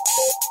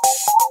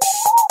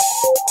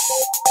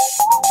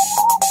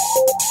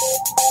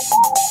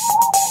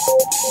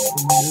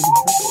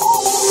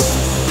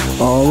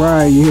 All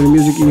right, you hear the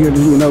music, you hear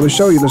the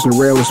show. You listen to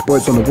Rail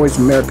Sports on the Voice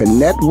America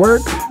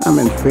Network. I'm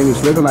in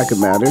Phoenix, living like it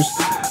matters.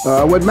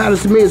 What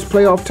matters to me is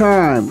playoff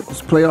time.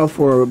 It's playoff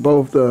for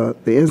both the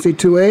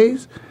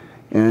NC2As,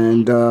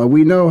 and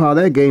we know how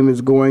that game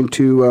is going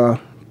to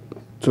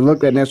look.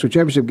 That national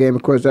championship game,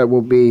 of course, that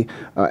will be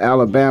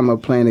Alabama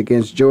playing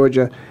against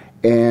Georgia,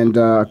 and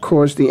of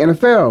course the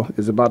NFL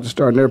is about to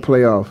start their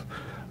playoff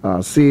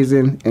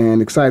season,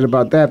 and excited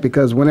about that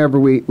because whenever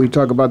we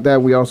talk about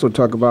that, we also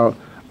talk about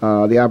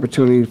the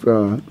opportunity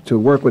to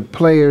work with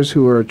players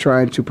who are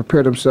trying to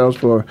prepare themselves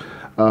for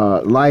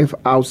life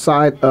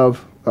outside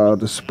of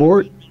the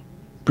sport,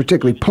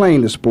 particularly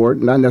playing the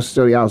sport, not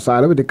necessarily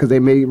outside of it, because they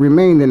may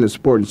remain in the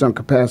sport in some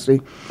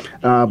capacity,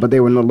 but they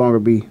will no longer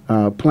be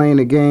playing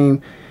the game.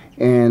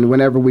 And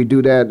whenever we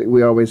do that,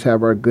 we always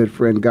have our good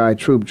friend Guy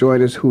Troop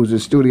join us, who's in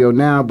studio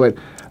now. But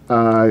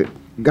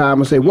guy, I'm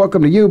going to say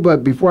welcome to you.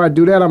 But before I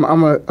do that, I'm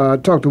going to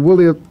talk to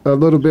Willie a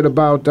little bit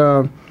about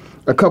a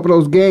couple of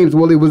those games.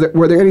 Willie,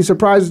 were there any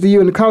surprises to you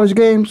in the college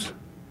games?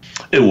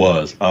 It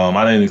was.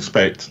 I didn't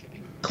expect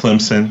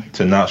Clemson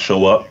to not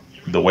show up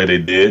the way they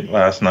did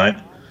last night.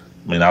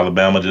 I mean,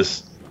 Alabama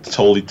just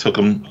totally took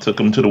them to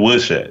the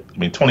woodshed. I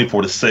mean,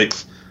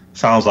 24-6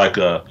 sounds like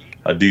a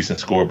decent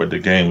score, but the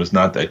game was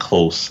not that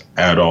close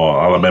at all.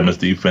 Alabama's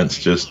defense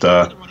just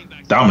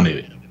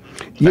dominated.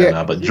 Yeah.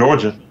 And, but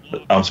Georgia,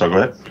 I'm sorry, go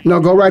ahead. No,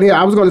 go right here.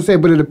 I was going to say,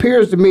 but it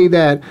appears to me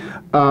that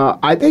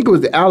I think it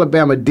was the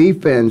Alabama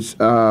defense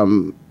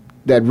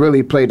that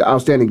really played the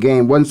outstanding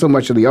game. Wasn't so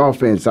much of the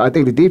offense. I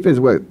think the defense,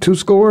 2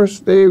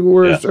 scores they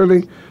were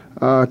certainly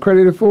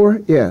credited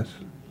for? Yes.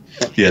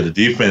 Yeah, the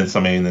defense,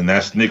 I mean, and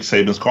that's Nick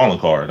Saban's calling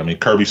card. I mean,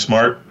 Kirby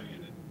Smart,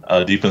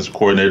 defensive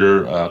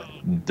coordinator,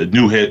 the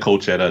new head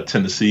coach at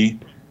Tennessee,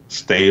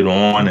 stayed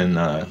on,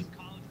 and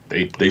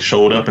they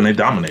showed up and they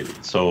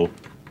dominated. So,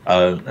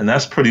 and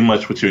that's pretty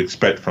much what you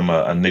expect from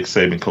a Nick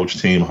Saban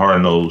coach team,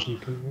 hard-nosed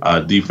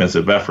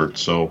defensive effort.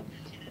 So,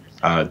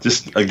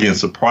 just, again,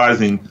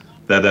 surprising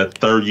that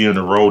third year in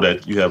a row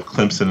that you have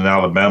Clemson and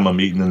Alabama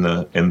meeting in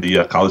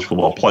the college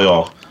football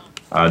playoff.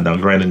 Now,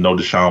 granted, no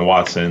Deshaun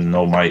Watson,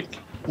 no Mike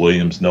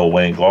Williams, no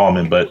Wayne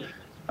Gallman, but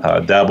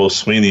Dabo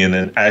Swinney and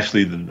then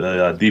actually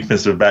the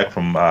defensive back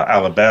from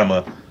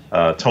Alabama,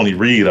 Tony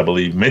Reed, I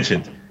believe,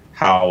 mentioned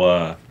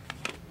how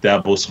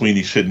Dabo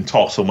Swinney shouldn't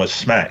talk so much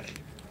smack,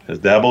 because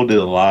Dabo did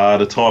a lot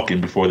of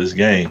talking before this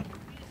game,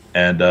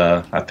 and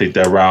I think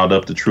that riled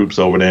up the troops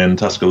over there in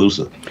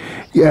Tuscaloosa.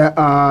 Yeah,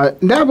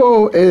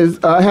 Dabo has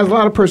a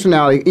lot of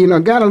personality.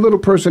 Got a little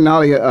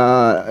personality.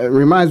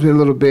 Reminds me a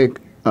little bit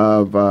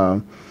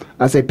of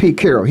I say Pete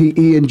Carroll.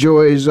 He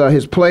enjoys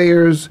his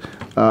players.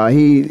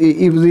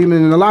 He was even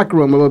in the locker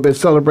room a little bit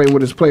celebrating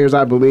with his players,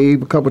 I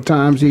believe. A couple of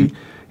times he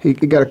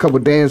got a couple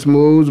of dance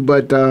moves.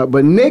 But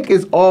Nick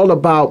is all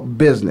about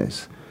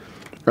business.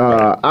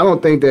 I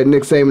don't think that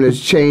Nick Saban has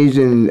changed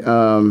in,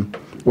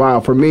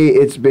 for me,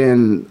 it's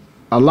been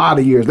a lot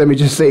of years. Let me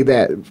just say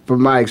that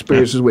from my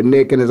experiences with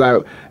Nick, and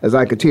as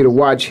I continue to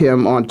watch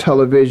him on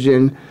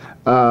television,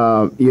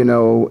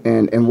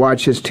 and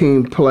watch his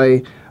team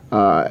play,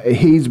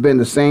 he's been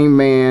the same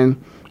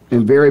man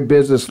and very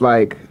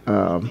businesslike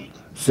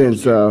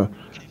since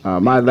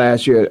my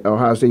last year at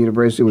Ohio State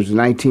University was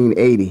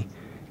 1980.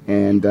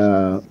 And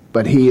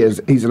but he's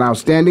an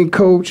outstanding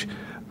coach.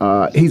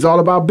 He's all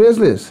about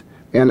business.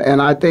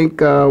 And I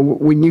think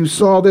when you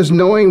saw this,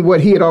 knowing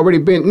what he had already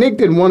been, Nick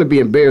didn't want to be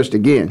embarrassed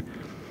again.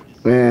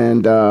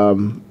 And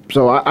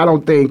so I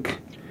don't think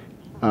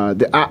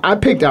I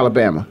picked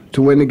Alabama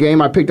to win the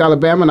game. I picked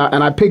Alabama,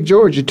 and I picked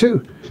Georgia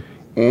too.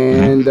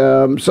 And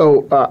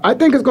so I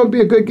think it's going to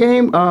be a good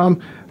game.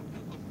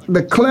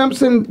 The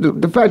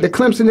fact that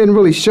Clemson didn't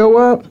really show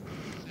up,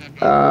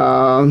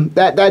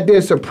 that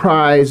did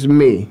surprise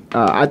me.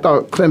 I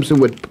thought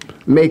Clemson would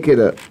make it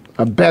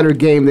a better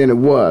game than it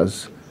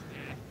was.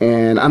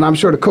 And I'm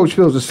sure the coach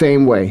feels the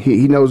same way.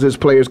 He knows his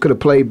players could have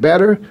played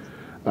better,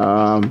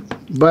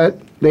 but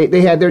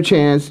they had their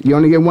chance. You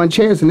only get one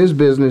chance in this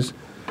business.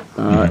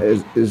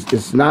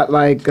 It's not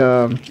like,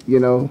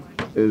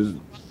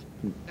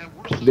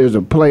 there's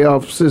a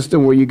playoff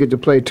system where you get to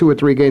play 2 or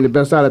 3 games, the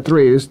best out of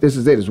 3. This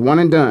is it. It's one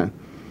and done.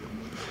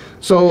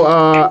 So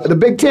the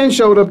Big Ten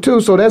showed up too,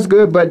 so that's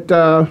good. But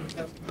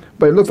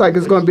it looks like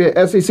it's going to be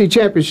an SEC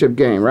championship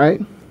game, right?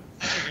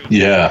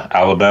 Yeah,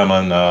 Alabama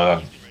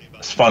and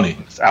it's funny.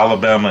 It's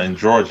Alabama and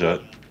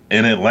Georgia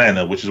in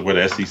Atlanta, which is where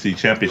the SEC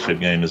championship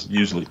game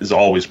is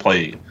always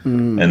played.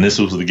 And this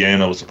was the game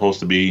that was supposed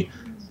to be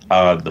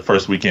the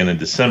first weekend in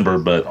December,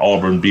 but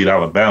Auburn beat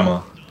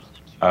Alabama.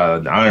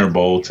 The Iron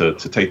Bowl to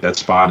take that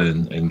spot,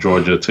 and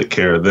Georgia took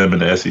care of them in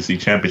the SEC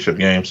championship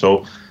game.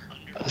 So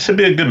it should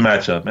be a good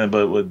matchup, man.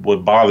 But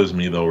what bothers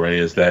me, though, Ray,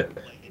 is that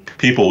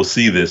people will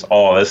see this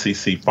all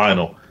SEC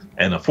final,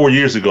 and 4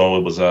 years ago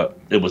it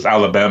was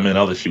Alabama and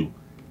LSU,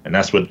 and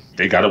that's what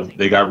they got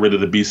rid of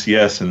the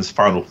BCS, and this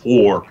Final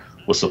Four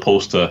was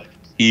supposed to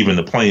even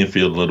the playing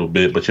field a little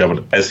bit. But you have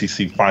an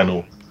SEC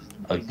final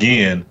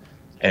again.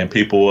 And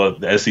people,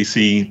 the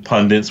SEC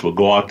pundits will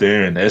go out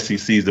there, and the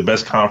SEC is the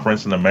best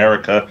conference in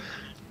America,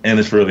 and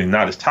it's really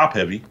not. It's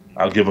top-heavy.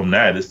 I'll give them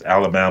that. It's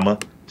Alabama,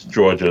 it's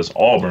Georgia, it's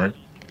Auburn,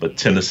 but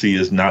Tennessee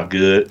is not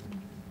good.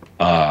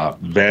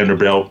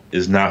 Vanderbilt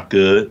is not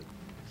good.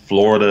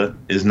 Florida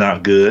is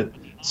not good.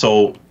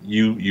 So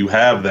you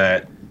have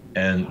that,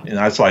 and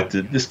I just like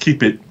to just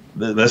keep it.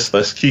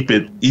 Let's keep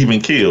it even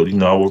keeled.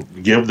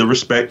 Give the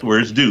respect where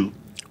it's due.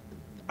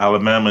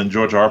 Alabama and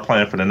Georgia are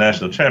playing for the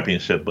national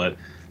championship, but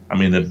I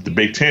mean, the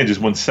Big Ten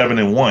just went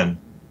 7-1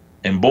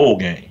 in bowl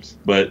games,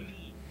 but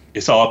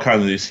it's all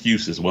kinds of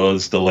excuses. Well,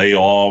 it's the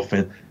layoff,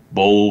 and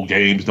bowl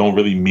games don't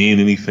really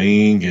mean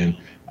anything, and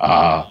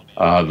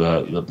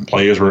the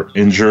players were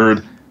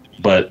injured.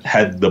 But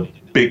had the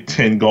Big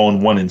Ten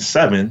gone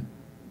 1-7,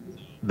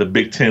 the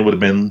Big Ten would have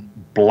been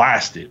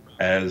blasted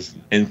as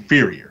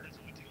inferior.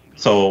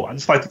 So I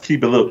just like to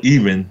keep it a little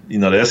even.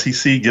 The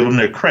SEC, give them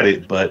their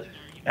credit, but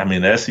I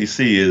mean, the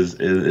SEC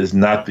is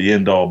not the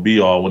end all be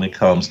all when it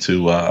comes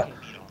to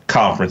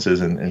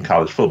conferences in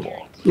college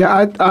football.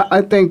 Yeah,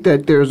 I think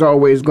that there's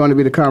always going to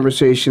be the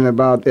conversation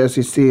about the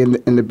SEC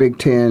and the Big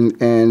Ten,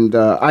 and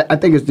I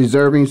think it's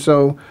deserving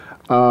so.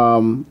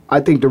 I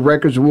think the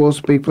records will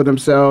speak for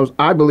themselves.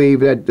 I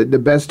believe that the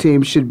best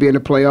team should be in the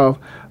playoff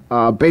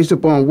based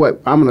upon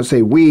what I'm going to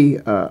say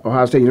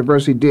Ohio State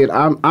University did.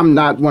 I'm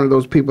not one of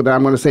those people that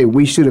I'm going to say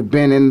we should have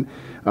been in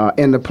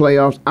the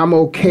playoffs. I'm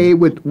okay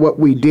with what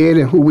we did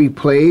and who we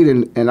played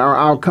and our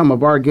outcome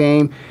of our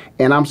game,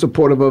 and I'm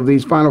supportive of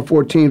these Final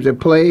Four teams that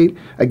played.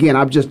 Again,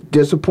 I'm just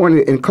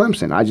disappointed in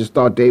Clemson. I just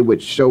thought they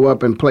would show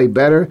up and play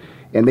better,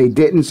 and they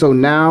didn't. So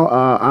now,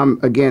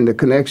 the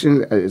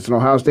connection, it's an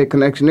Ohio State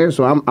connection there,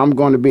 so I'm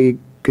going to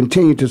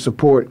continue to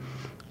support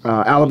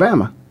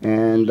Alabama,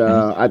 and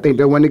I think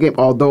they'll win the game,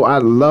 although I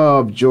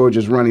love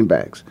Georgia's running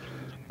backs.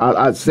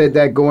 I said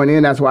that going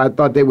in. That's why I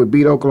thought they would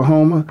beat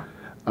Oklahoma.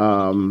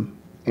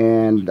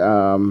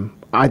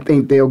 I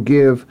think they'll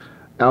give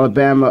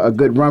Alabama a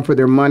good run for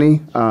their money.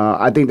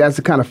 I think that's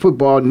the kind of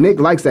football. Nick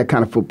likes that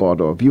kind of football,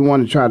 though. If you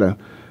want to try to,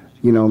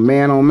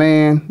 man on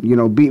man,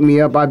 beat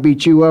me up, I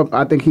beat you up,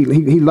 I think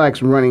he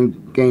likes running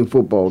game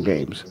football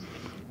games.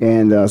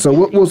 And so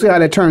we'll see how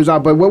that turns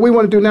out. But what we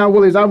want to do now,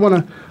 Willie, is I'm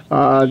going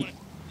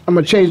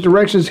to change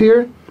directions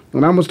here.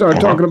 And I'm going to start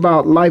talking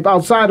about life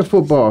outside of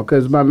football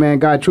because my man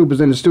Guy Troop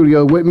is in the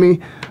studio with me.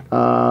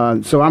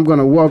 So I'm going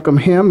to welcome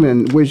him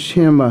and wish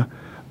him a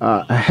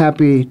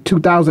happy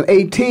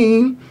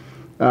 2018.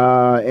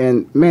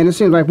 And, man, it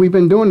seems like we've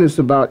been doing this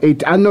about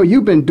 8. I know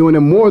you've been doing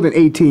it more than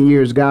 18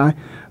 years, Guy.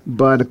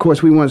 But, of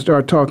course, we want to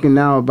start talking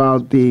now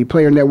about the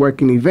player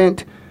networking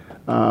event,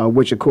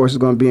 which, of course, is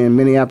going to be in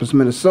Minneapolis,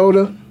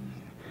 Minnesota,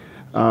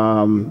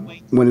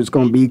 when it's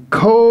going to be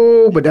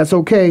cold, but that's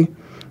okay.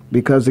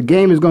 Because the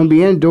game is going to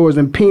be indoors,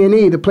 and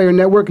P&E, the player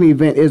networking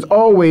event, is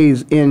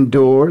always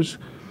indoors.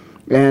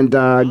 And,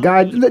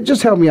 Guy,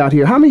 just help me out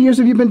here. How many years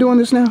have you been doing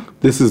this now?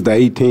 This is the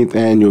 18th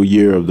annual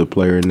year of the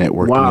player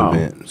networking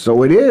event.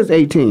 So it is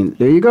 18.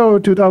 There you go,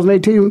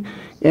 2018.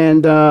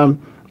 And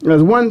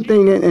there's one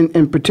thing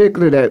in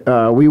particular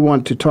that we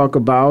want to talk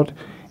about,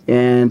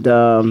 and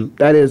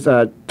that is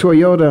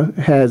Toyota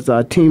has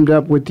teamed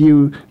up with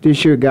you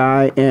this year,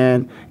 Guy,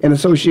 and in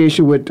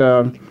association with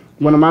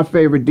one of my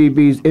favorite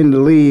DBs in the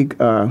league,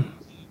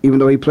 even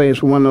though he plays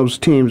for one of those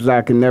teams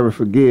I can never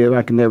forgive,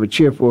 I can never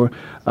cheer for.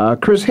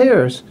 Chris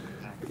Harris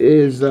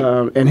is,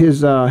 and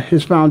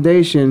his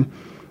foundation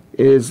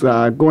is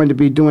going to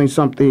be doing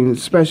something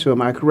special.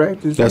 Am I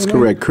correct? That's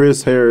correct.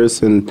 Chris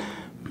Harris and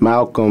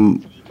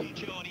Malcolm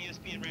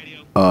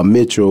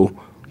Mitchell,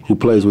 who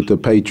plays with the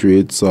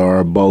Patriots,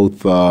 are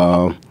both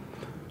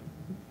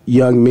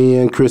young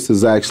men. Chris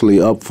is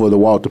actually up for the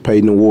Walter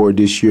Payton Award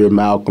this year.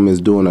 Malcolm is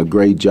doing a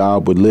great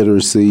job with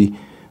literacy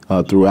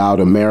throughout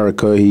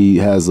America. He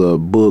has a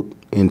book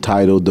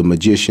entitled The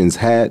Magician's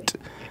Hat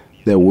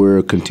that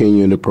we're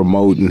continuing to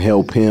promote and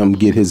help him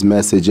get his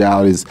message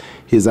out.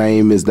 His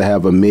aim is to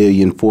have 1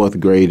 million fourth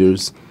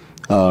graders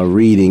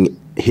reading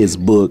his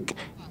book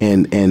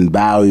and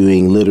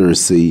valuing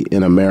literacy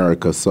in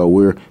America. So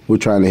we're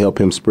trying to help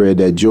him spread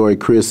that joy.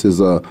 Chris is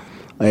a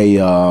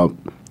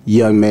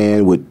young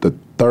man with the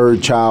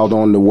third child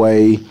on the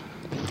way,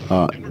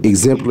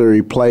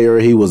 exemplary player.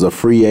 He was a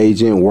free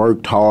agent,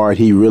 worked hard.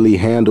 He really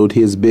handled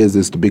his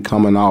business to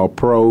become an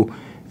all-pro.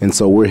 And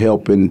so we're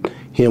helping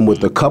him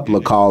with a couple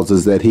of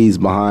causes that he's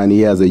behind.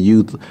 He has a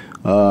youth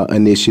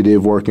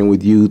initiative working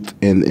with youth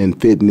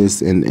and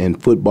fitness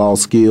and football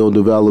skill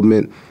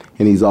development.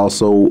 And he's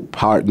also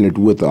partnered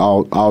with the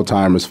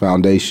Alzheimer's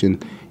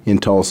Foundation in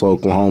Tulsa,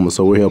 Oklahoma.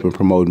 So we're helping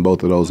promoting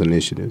both of those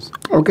initiatives.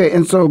 Okay,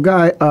 and so,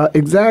 Guy,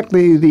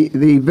 exactly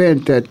the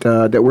event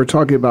that we're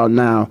talking about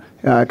now,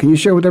 can you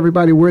share with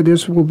everybody where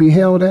this will be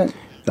held at?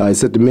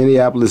 It's at the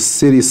Minneapolis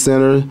City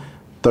Center,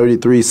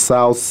 33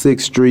 South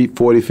 6th Street,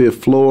 45th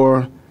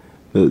floor.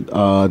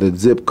 The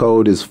zip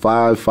code is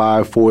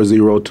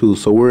 55402.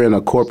 So we're in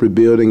a corporate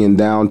building in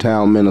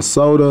downtown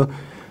Minnesota.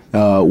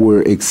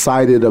 We're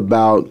excited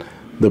about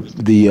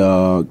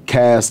the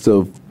cast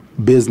of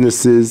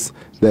businesses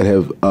that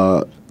have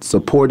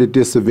supported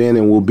this event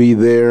and will be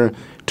there.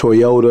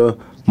 Toyota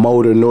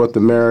Motor North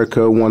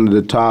America, one of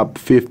the top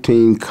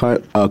 15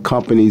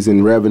 companies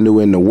in revenue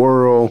in the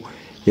world,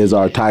 is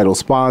our title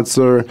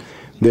sponsor.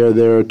 They're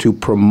there to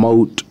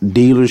promote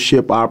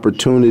dealership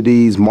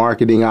opportunities,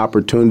 marketing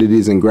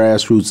opportunities, and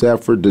grassroots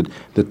effort.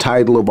 The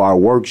title of our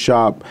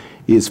workshop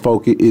is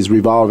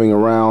revolving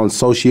around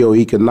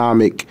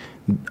socioeconomic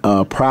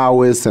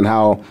prowess and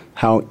how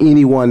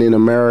anyone in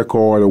America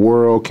or the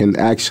world can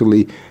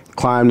actually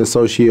climb the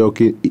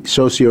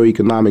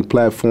socioeconomic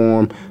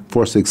platform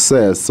for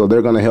success. So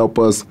they're going to help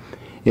us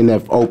in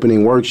that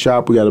opening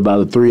workshop. We got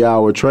about a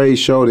 3-hour trade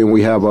show. Then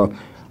we have a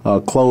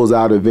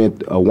closeout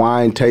event, a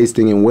wine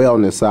tasting and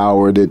wellness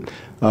hour that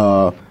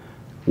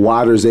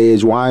Water's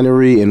Edge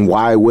Winery and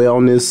Y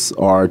Wellness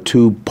are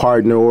two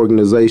partner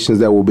organizations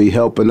that will be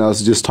helping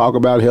us just talk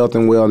about health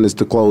and wellness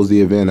to close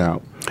the event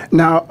out.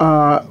 Now,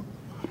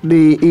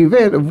 the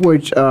event of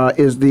which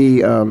is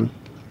the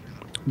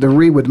the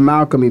Read with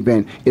Malcolm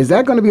event. Is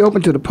that going to be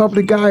open to the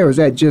public, Guy, or is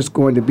that just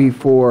going to be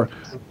for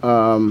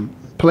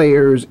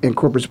players and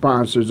corporate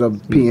sponsors of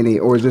P&E,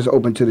 or is this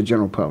open to the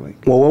general public?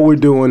 Well, what we're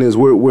doing is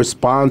we're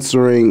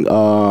sponsoring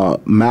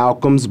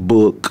Malcolm's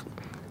book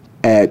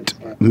at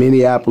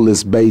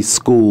Minneapolis-based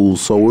schools.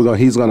 So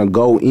he's going to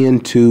go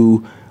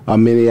into a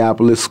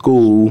Minneapolis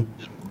school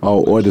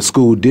or the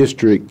school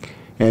district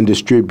and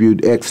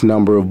distribute X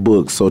number of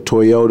books. So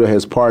Toyota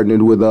has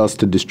partnered with us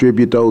to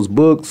distribute those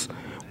books.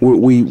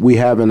 We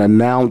haven't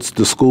announced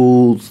the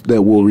schools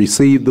that will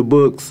receive the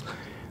books,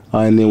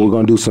 and then we're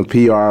going to do some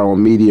PR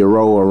on Media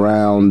Row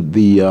around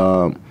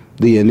the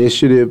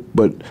initiative.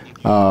 But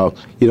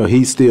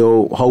he's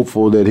still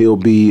hopeful that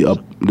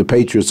the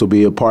Patriots will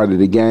be a part of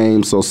the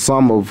game. So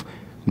some of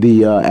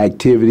the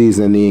activities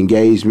and the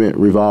engagement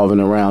revolving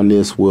around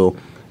this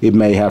it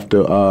may have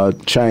to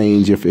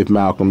change if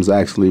Malcolm's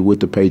actually with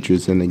the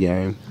Patriots in the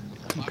game.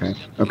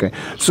 Okay.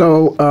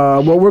 So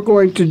what we're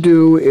going to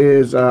do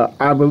is,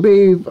 I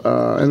believe,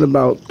 in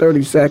about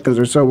 30 seconds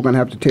or so, we're going to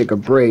have to take a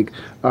break.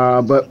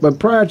 But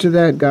prior to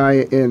that,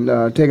 Guy, in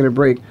taking a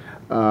break,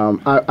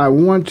 I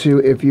want to,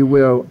 if you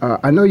will,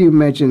 I know you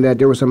mentioned that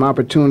there were some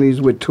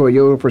opportunities with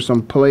Toyota for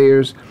some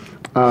players,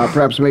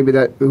 perhaps maybe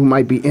who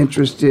might be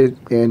interested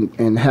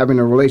in having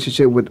a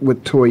relationship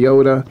with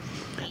Toyota.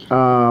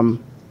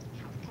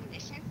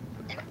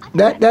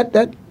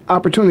 That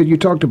opportunity you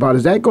talked about,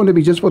 is that going to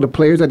be just for the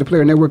players at the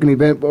player networking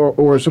event,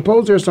 or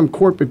suppose there's some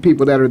corporate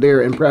people that are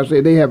there and perhaps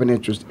they have an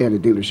interest in a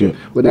dealership?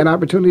 Would that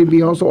opportunity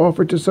be also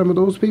offered to some of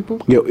those people?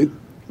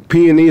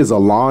 P&E is a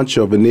launch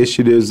of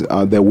initiatives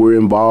that we're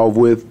involved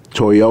with.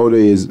 Toyota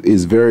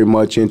is very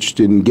much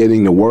interested in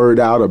getting the word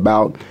out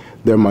about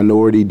their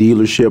minority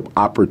dealership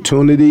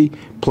opportunity.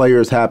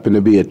 Players happen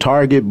to be a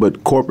target,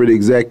 but corporate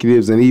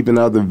executives and even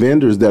other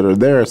vendors that are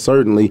there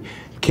certainly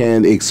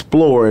can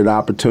explore an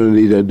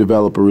opportunity to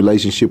develop a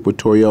relationship with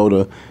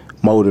Toyota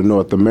Motor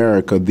North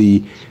America.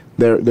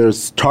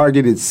 There's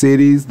targeted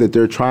cities that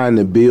they're trying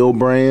to build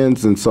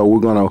brands, and so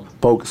we're going to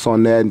focus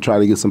on that and try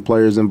to get some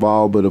players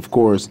involved. But of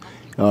course,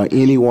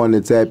 anyone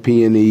that's at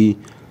P&E,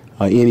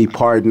 any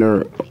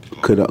partner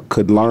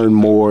could learn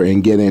more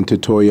and get into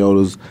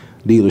Toyota's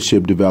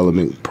dealership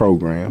development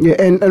program. Yeah,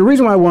 and the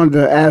reason why I wanted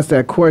to ask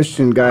that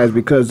question, guys,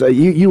 because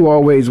you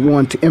always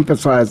want to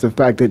emphasize the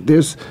fact that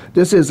this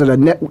is a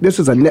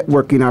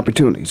networking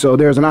opportunity. So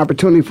there's an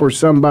opportunity for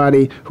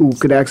somebody who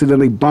could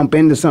accidentally bump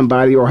into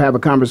somebody or have a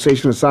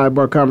conversation, a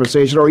sidebar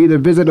conversation, or either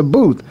visit a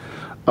booth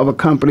of a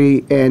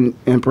company and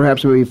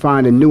perhaps maybe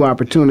find a new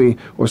opportunity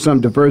or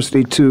some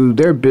diversity to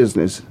their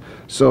business.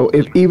 So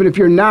even if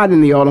you're not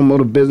in the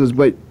automotive business,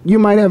 but you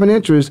might have an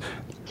interest,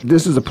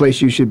 this is a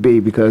place you should be,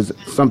 because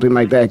something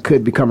like that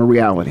could become a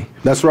reality.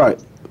 That's right.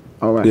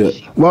 All right. Yeah.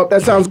 Well,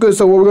 that sounds good.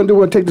 So what we're going to do,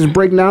 we'll take this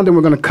break now, then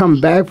we're going to come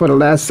back for the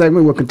last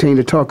segment. We'll continue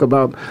to talk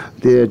about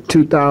the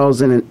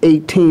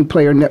 2018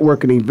 Player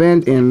Networking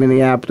event in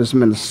Minneapolis,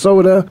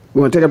 Minnesota.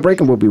 We're going to take a break,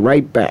 and we'll be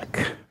right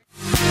back.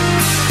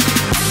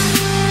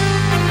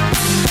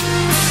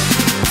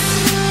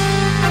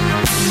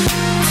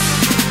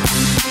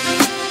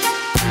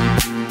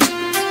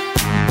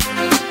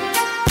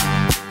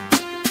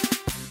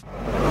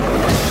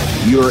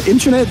 Your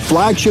internet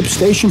flagship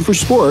station for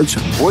sports,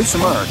 Voice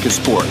America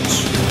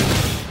Sports.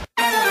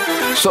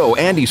 So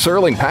Andy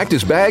Serling packed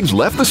his bags,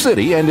 left the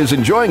city, and is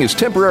enjoying his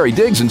temporary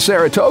digs in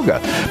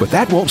Saratoga. But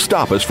that won't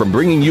stop us from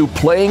bringing you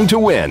Playing to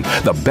Win,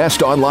 the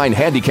best online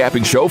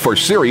handicapping show for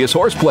serious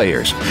horse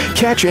players.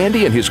 Catch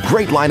Andy and his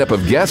great lineup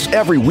of guests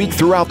every week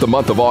throughout the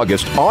month of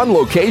August on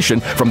location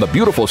from the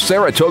beautiful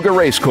Saratoga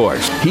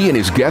Racecourse. He and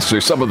his guests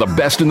are some of the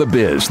best in the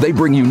biz. They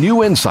bring you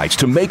new insights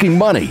to making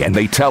money, and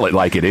they tell it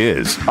like it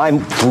is. I'm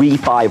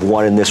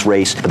 3-5-1 in this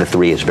race, but the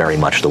 3 is very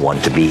much the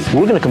one to beat.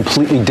 We're going to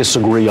completely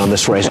disagree on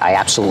this race. I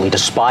absolutely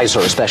despise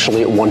her,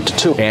 especially at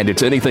 1-2. And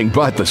it's anything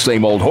but the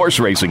same old horse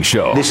racing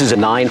show. This is a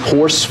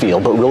 9-horse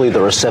field, but really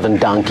there are 7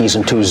 donkeys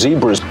and 2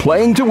 zebras.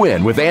 Playing to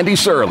Win with Andy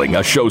Serling,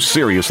 a show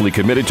seriously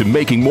committed to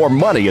making more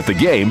money at the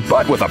game,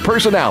 but with a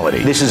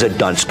personality. This is a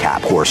dunce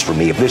cap horse for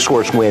me. If this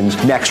horse wins,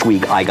 next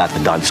week I got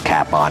the dunce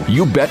cap on.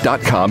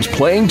 YouBet.com's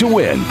Playing to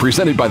Win,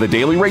 presented by the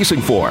Daily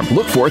Racing Form.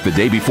 Look for it the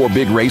day before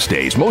big race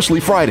days, mostly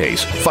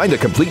Fridays. Find a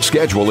complete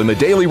schedule in the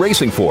Daily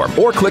Racing Form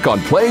or click on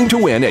Playing to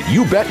Win at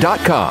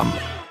YouBet.com.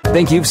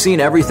 Think you've seen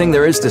everything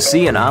there is to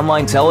see in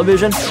online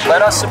television?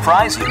 Let us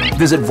surprise you.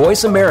 Visit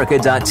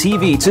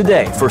voiceamerica.tv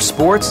today for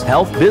sports,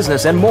 health,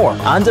 business, and more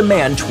on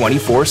demand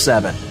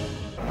 24/7.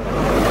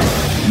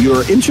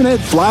 Your internet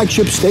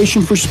flagship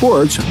station for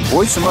sports,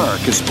 Voice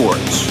America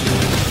Sports.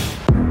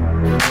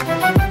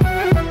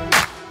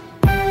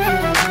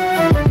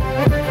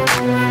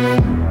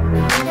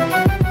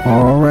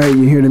 All right,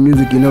 you hear the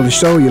music, you know the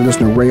show. You're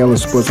listening to Ray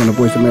Ellis Sports on the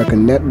Voice America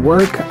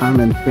Network.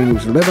 I'm in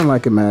Phoenix, living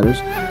like it matters.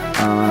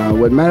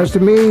 What matters to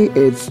me,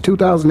 it's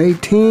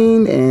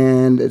 2018,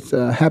 and it's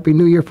a Happy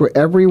New Year for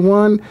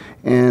everyone,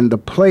 and the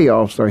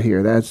playoffs are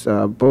here. That's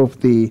both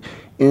the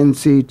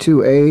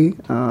NC2A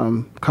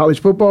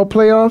college football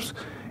playoffs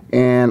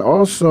and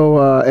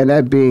also, and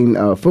that being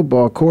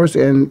football, of course,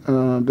 and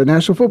the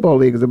National Football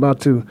League is about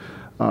to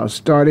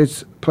start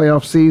its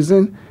playoff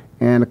season,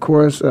 and of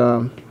course,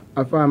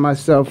 I find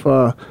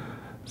myself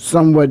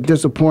somewhat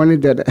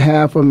disappointed that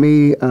half of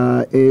me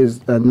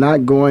is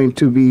not going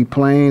to be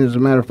playing. As a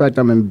matter of fact,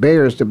 I'm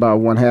embarrassed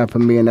about one half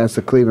of me, and that's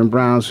the Cleveland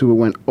Browns, who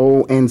went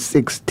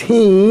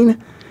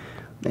 0-16.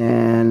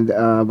 And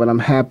but I'm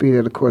happy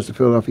that, of course, the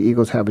Philadelphia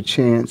Eagles have a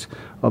chance.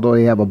 Although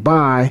they have a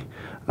bye,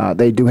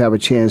 they do have a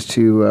chance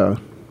to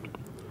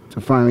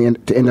finally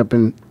end up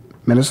in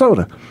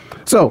Minnesota.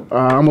 So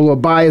I'm a little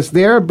biased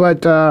there,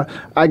 but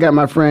I got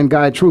my friend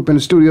Guy Troop in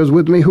the studios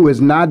with me, who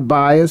is not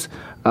biased,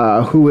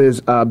 who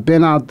has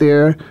been out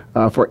there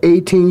for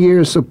 18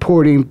 years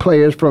supporting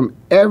players from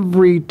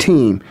every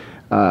team.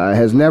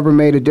 Has never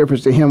made a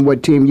difference to him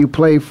what team you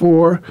play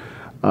for.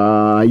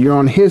 You're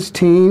on his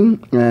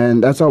team,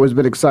 and that's always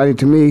been exciting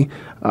to me.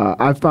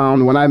 I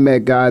found when I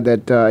met Guy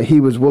that he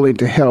was willing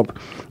to help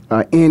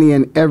any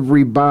and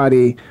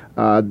everybody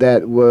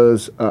that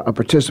was a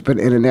participant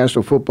in the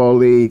National Football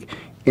League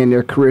in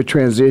their career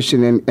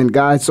transition. And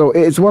Guy, so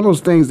it's one of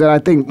those things that I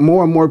think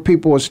more and more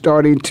people are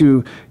starting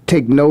to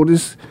take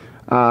notice.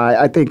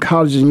 I think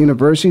colleges and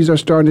universities are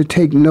starting to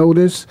take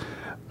notice.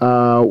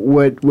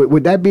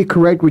 Would that be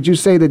correct? Would you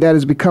say that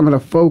is becoming a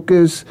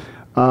focus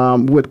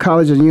with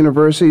colleges and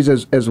universities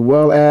as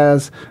well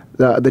as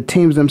the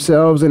teams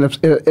themselves? And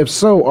if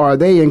so, are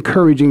they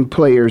encouraging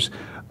players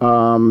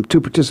to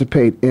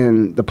participate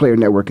in the player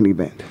networking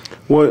event?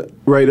 Well,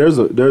 Ray,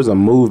 there's a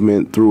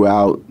movement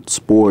throughout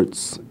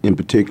sports, in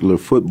particular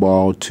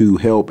football, to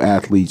help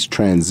athletes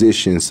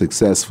transition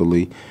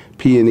successfully.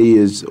 P&E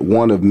is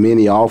one of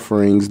many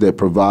offerings that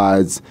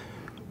provides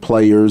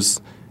players,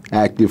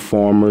 active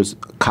farmers,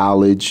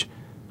 college,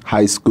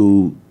 high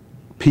school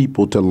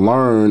people to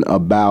learn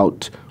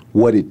about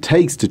what it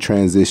takes to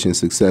transition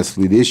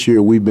successfully. This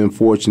year, we've been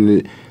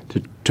fortunate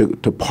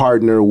to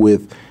partner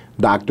with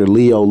Dr.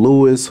 Leo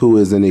Lewis, who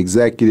is an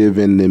executive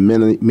in the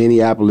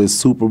Minneapolis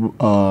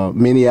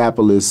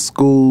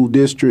School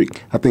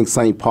District, I think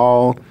St.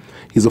 Paul.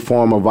 He's a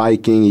former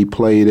Viking. He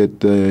played at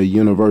the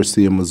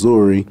University of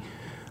Missouri.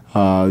 He's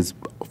a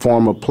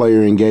former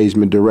player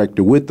engagement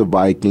director with the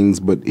Vikings,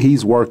 but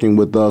he's working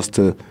with us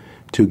to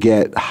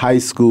get high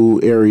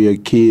school area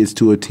kids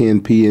to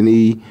attend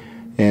P&E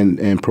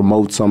and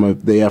promote some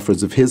of the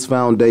efforts of his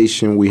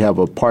foundation. We have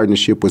a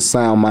partnership with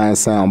Sound Mind,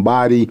 Sound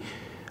Body,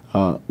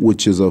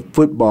 which is a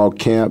football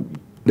camp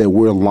that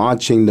we're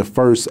launching the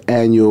first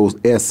annual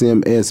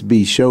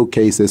SMSB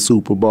showcase at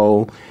Super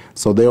Bowl.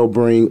 So they'll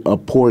bring a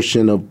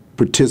portion of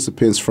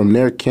participants from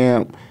their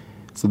camp.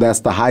 So that's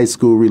the high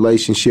school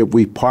relationship.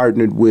 We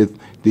partnered with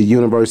the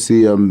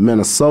University of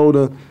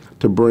Minnesota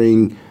to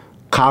bring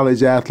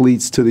college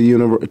athletes to the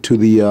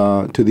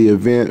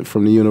event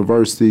from the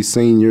university,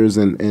 seniors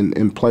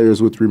and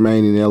players with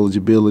remaining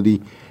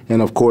eligibility. And,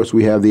 of course,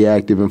 we have the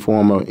active and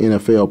former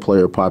NFL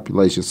player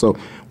population. So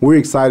we're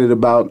excited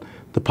about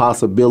the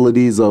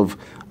possibilities of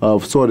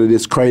sort of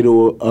this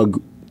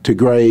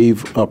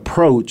cradle-to-grave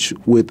approach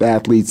with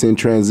athletes in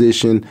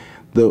transition.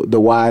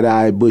 The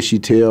wide-eyed,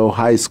 bushy-tailed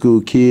high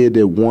school kid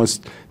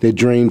that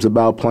dreams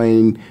about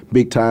playing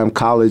big-time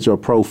college or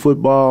pro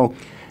football,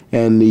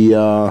 and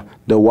the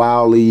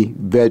wildly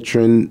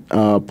veteran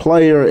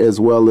player, as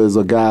well as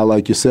a guy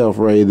like yourself,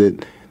 Ray,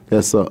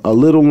 that's a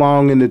little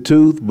long in the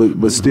tooth,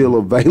 but still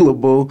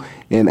available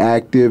and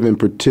active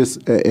and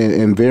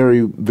and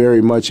very,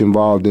 very much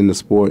involved in the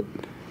sport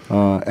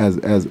as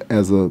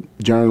a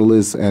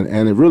journalist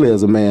and really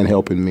as a man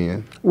helping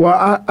men.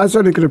 Well, I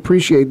certainly could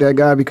appreciate that,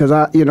 Guy, because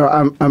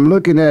I'm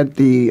looking at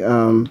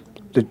the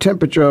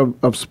temperature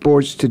of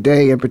sports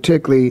today, and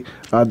particularly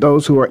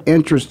those who are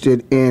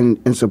interested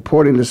in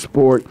supporting the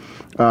sport,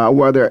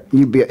 whether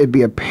it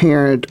be a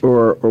parent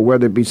or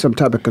whether it be some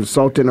type of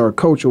consultant or a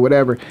coach or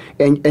whatever.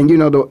 And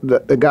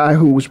the guy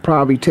who's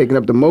probably taken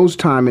up the most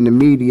time in the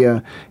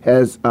media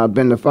has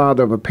been the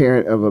father of a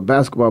parent of a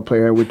basketball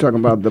player. And we're talking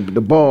about the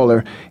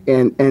baller,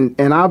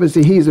 and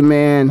obviously he's a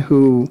man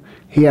who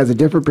he has a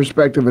different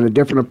perspective and a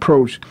different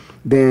approach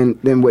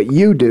than what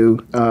you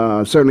do.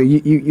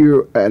 Certainly,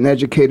 you're an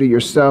educator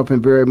yourself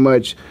and very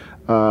much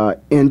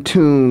in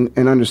tune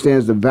and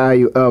understands the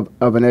value of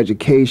an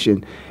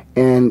education.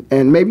 And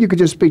maybe you could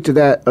just speak to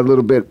that a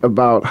little bit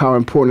about how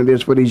important it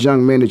is for these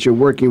young men that you're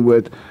working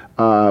with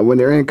when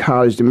they're in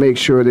college to make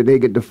sure that they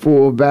get the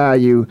full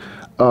value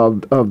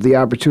of the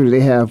opportunity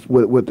they have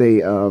with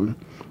a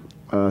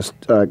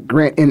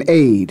grant and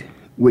aid,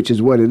 which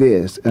is what it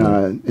is,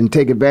 and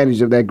take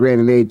advantage of that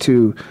grant and aid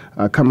to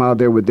come out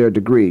there with their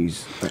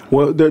degrees.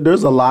 Well,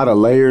 there's a lot of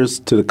layers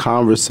to the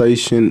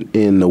conversation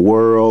in the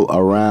world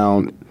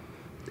around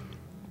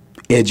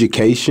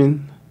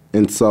education.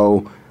 And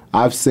so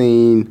I've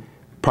seen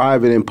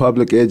private and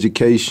public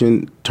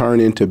education turn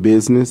into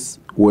business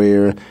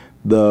where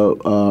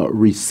the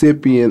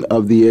recipient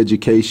of the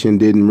education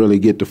didn't really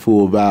get the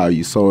full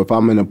value. So if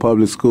I'm in a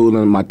public school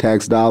and my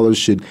tax dollars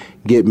should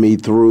get me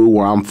through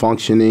where I'm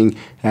functioning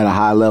at a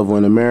high level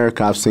in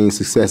America, I've seen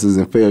successes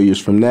and failures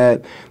from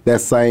that.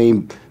 That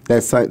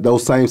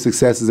those same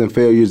successes and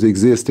failures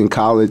exist in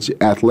college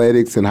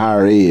athletics and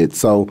higher ed.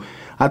 So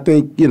I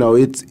think,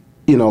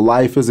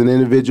 life is an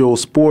individual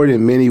sport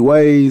in many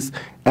ways.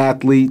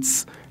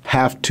 Athletes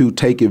have to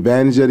take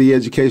advantage of the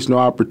educational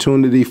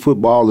opportunity.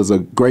 Football is a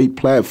great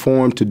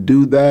platform to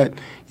do that,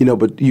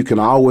 but you can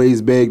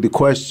always beg the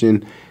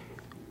question,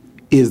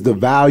 is the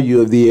value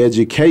of the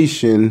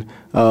education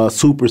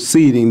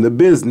superseding the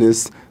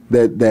business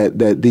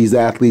that these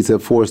athletes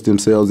have forced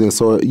themselves in?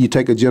 So you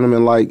take a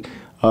gentleman like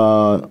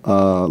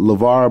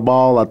LeVar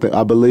Ball,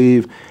 I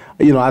believe,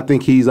 I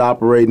think he's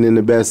operating in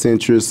the best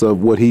interest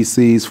of what he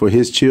sees for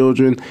his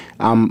children.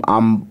 I'm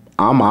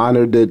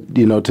honored that,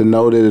 to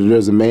know that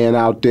there's a man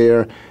out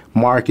there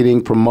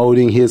marketing,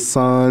 promoting his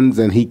sons,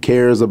 and he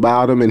cares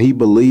about them, and he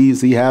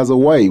believes he has a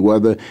way.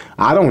 Whether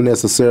I don't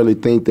necessarily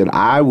think that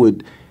I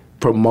would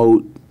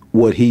promote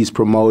what he's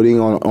promoting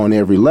on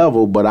every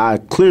level, but I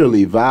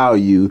clearly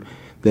value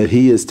that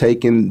he is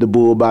taking the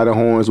bull by the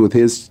horns with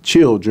his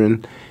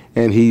children,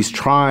 and he's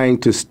trying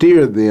to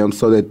steer them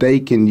so that they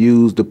can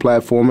use the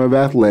platform of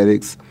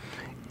athletics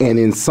and,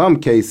 in some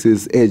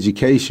cases,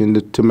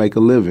 education to make a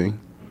living.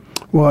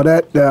 Well,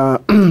 that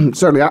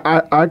certainly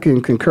I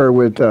can concur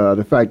with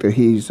the fact that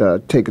he's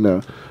taken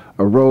a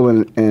role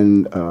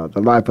in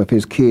the life of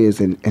his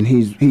kids, and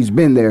he's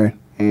been there,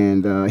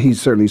 and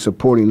he's certainly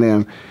supporting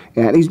them,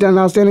 and he's done an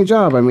outstanding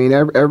job. I mean,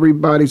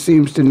 everybody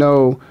seems to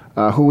know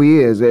who he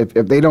is. If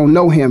they don't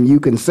know him, you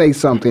can say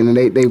something, and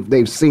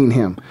they've seen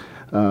him.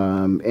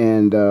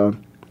 And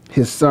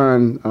his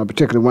son,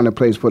 particularly one that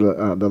plays for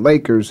the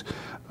Lakers,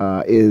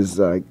 is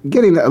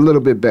getting a little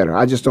bit better.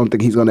 I just don't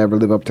think he's going to ever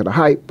live up to the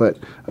hype. But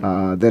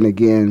then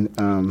again,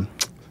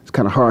 it's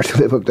kind of hard to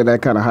live up to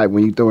that kind of hype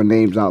when you throw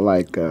names out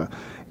like, the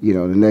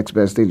next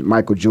best thing,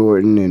 Michael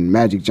Jordan and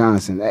Magic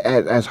Johnson.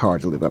 That's hard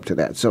to live up to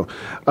that. So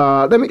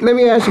let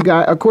me ask you,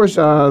 Guy. Of course,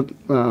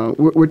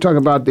 we're talking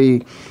about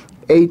the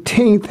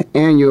 18th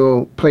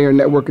annual Player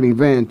Networking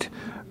event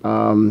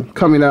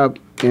coming up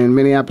in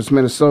Minneapolis,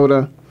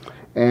 Minnesota.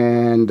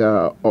 And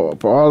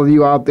for all of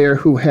you out there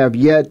who have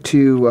yet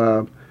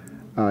to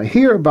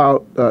hear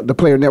about the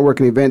Player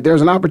Networking event,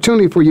 there's an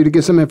opportunity for you to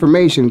get some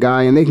information,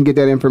 Guy, and they can get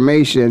that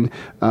information.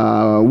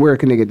 Where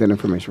can they get that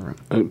information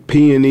from?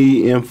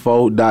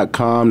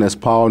 pneinfo.com. That's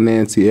Paul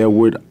Nancy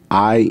Edward,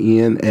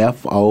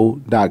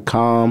 info.com.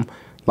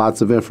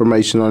 Lots of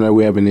information on there.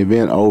 We have an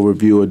event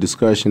overview, a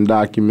discussion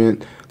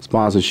document,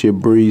 sponsorship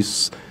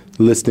briefs,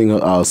 listing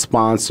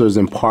sponsors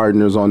and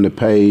partners on the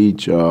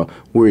page.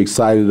 We're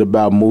excited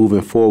about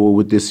moving forward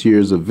with this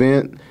year's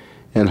event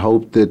and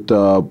hope that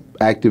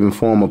active and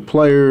former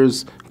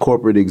players,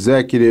 corporate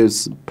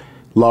executives,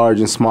 large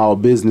and small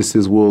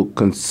businesses will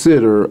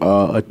consider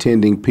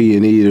attending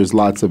P&E. There's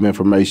lots of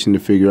information to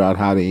figure out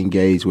how to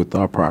engage with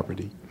our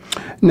property.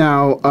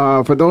 Now,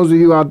 for those of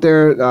you out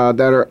there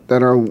that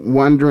are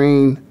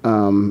wondering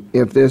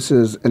if this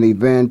is an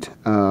event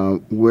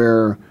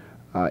where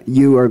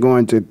you are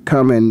going to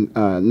come and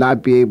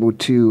not be able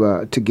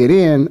to get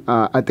in,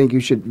 I think you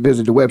should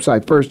visit the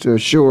website first to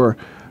assure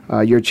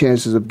your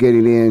chances of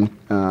getting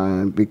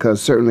in,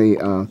 because certainly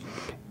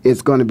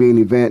it's going to be an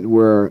event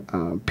where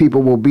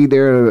people will be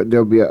there.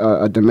 There'll be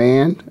a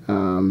demand.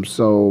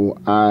 So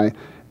I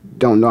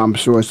don't know. I'm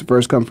sure it's the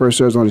first come, first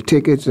served on the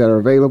tickets that are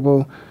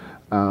available.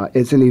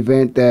 It's an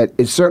event that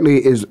it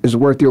certainly is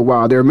worth your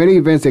while. There are many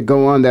events that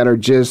go on that are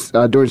just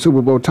during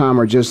Super Bowl time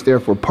are just there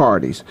for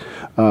parties.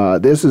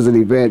 This is an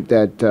event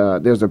that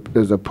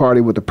there's a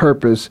party with a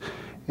purpose,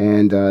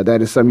 and that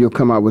is something you'll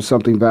come out with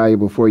something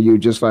valuable for you,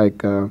 just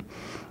like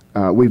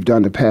we've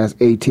done the past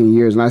 18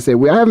 years. And I say,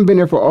 I haven't been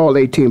there for all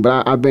 18,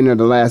 but I've been there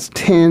the last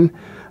 10.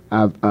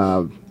 I've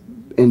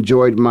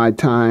enjoyed my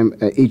time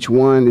at each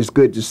one. It's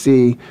good to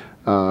see,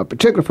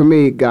 particularly for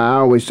me, Guy, I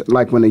always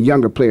like when the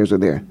younger players are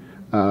there.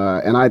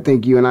 And I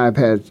think you and I have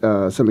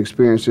had some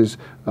experiences.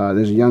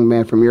 There's a young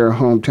man from your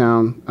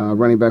hometown,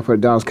 running back for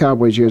the Dallas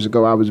Cowboys years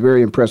ago. I was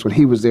very impressed when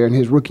he was there in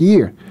his rookie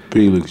year.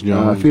 Felix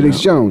Jones. Felix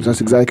Jones,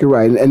 that's exactly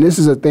right. And this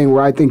is a thing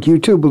where I think you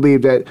too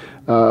believe that,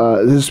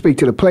 let's speak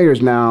to the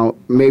players now,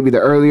 maybe the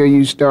earlier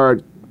you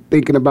start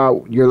thinking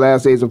about your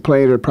last days of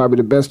playing are probably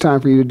the best time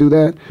for you to do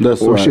that?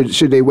 That's or right. Or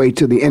should they wait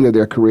till the end of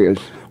their careers?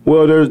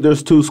 Well,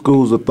 there's two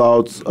schools of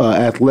thoughts.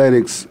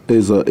 Athletics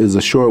is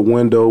a short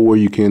window where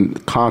you can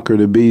conquer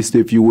the beast,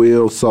 if you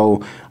will.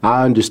 So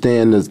I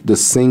understand the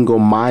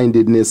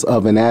single-mindedness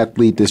of an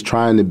athlete that's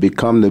trying to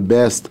become the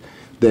best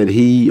that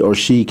he or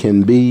she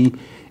can be.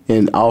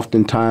 And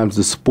oftentimes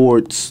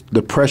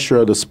the pressure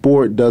of the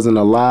sport doesn't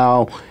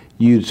allow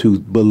you to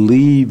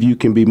believe you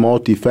can be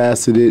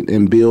multifaceted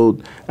and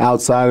build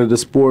outside of the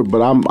sport.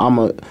 But I'm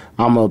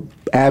a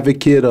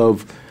advocate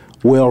of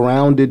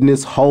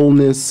well-roundedness,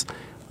 wholeness,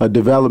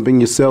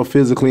 developing yourself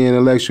physically,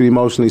 intellectually,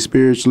 emotionally,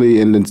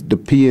 spiritually, and the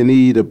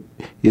P&E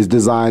is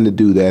designed to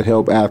do that,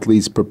 help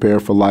athletes prepare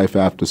for life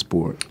after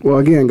sport. Well,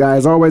 again,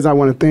 guys, always I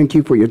want to thank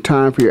you for your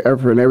time, for your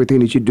effort, and everything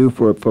that you do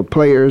for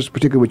players,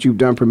 particularly what you've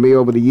done for me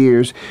over the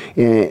years,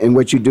 and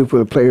what you do for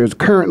the players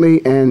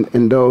currently and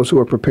those who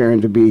are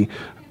preparing to be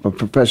a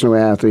professional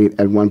athlete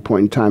at one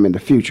point in time in the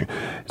future.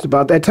 It's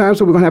about that time,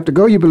 so we're going to have to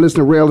go. You've been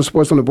listening to Ray Ellis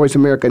Sports on the Voice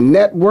America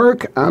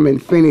Network. I'm in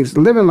Phoenix,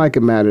 living like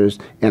it matters,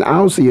 and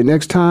I'll see you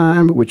next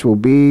time, which will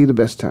be the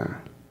best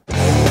time.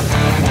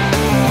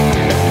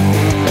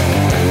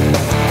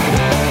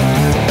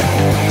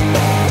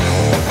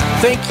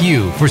 Thank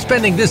you for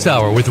spending this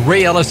hour with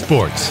Ray Ellis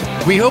Sports.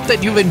 We hope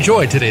that you've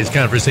enjoyed today's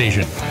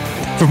conversation.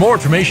 For more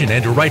information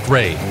and to write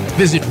Ray,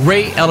 visit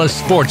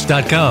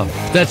RayEllisSports.com.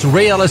 That's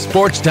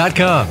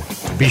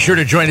RayEllisSports.com. Be sure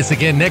to join us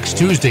again next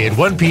Tuesday at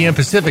 1 p.m.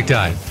 Pacific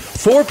Time,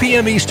 4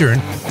 p.m.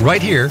 Eastern,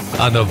 right here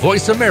on the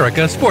Voice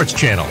America Sports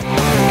Channel.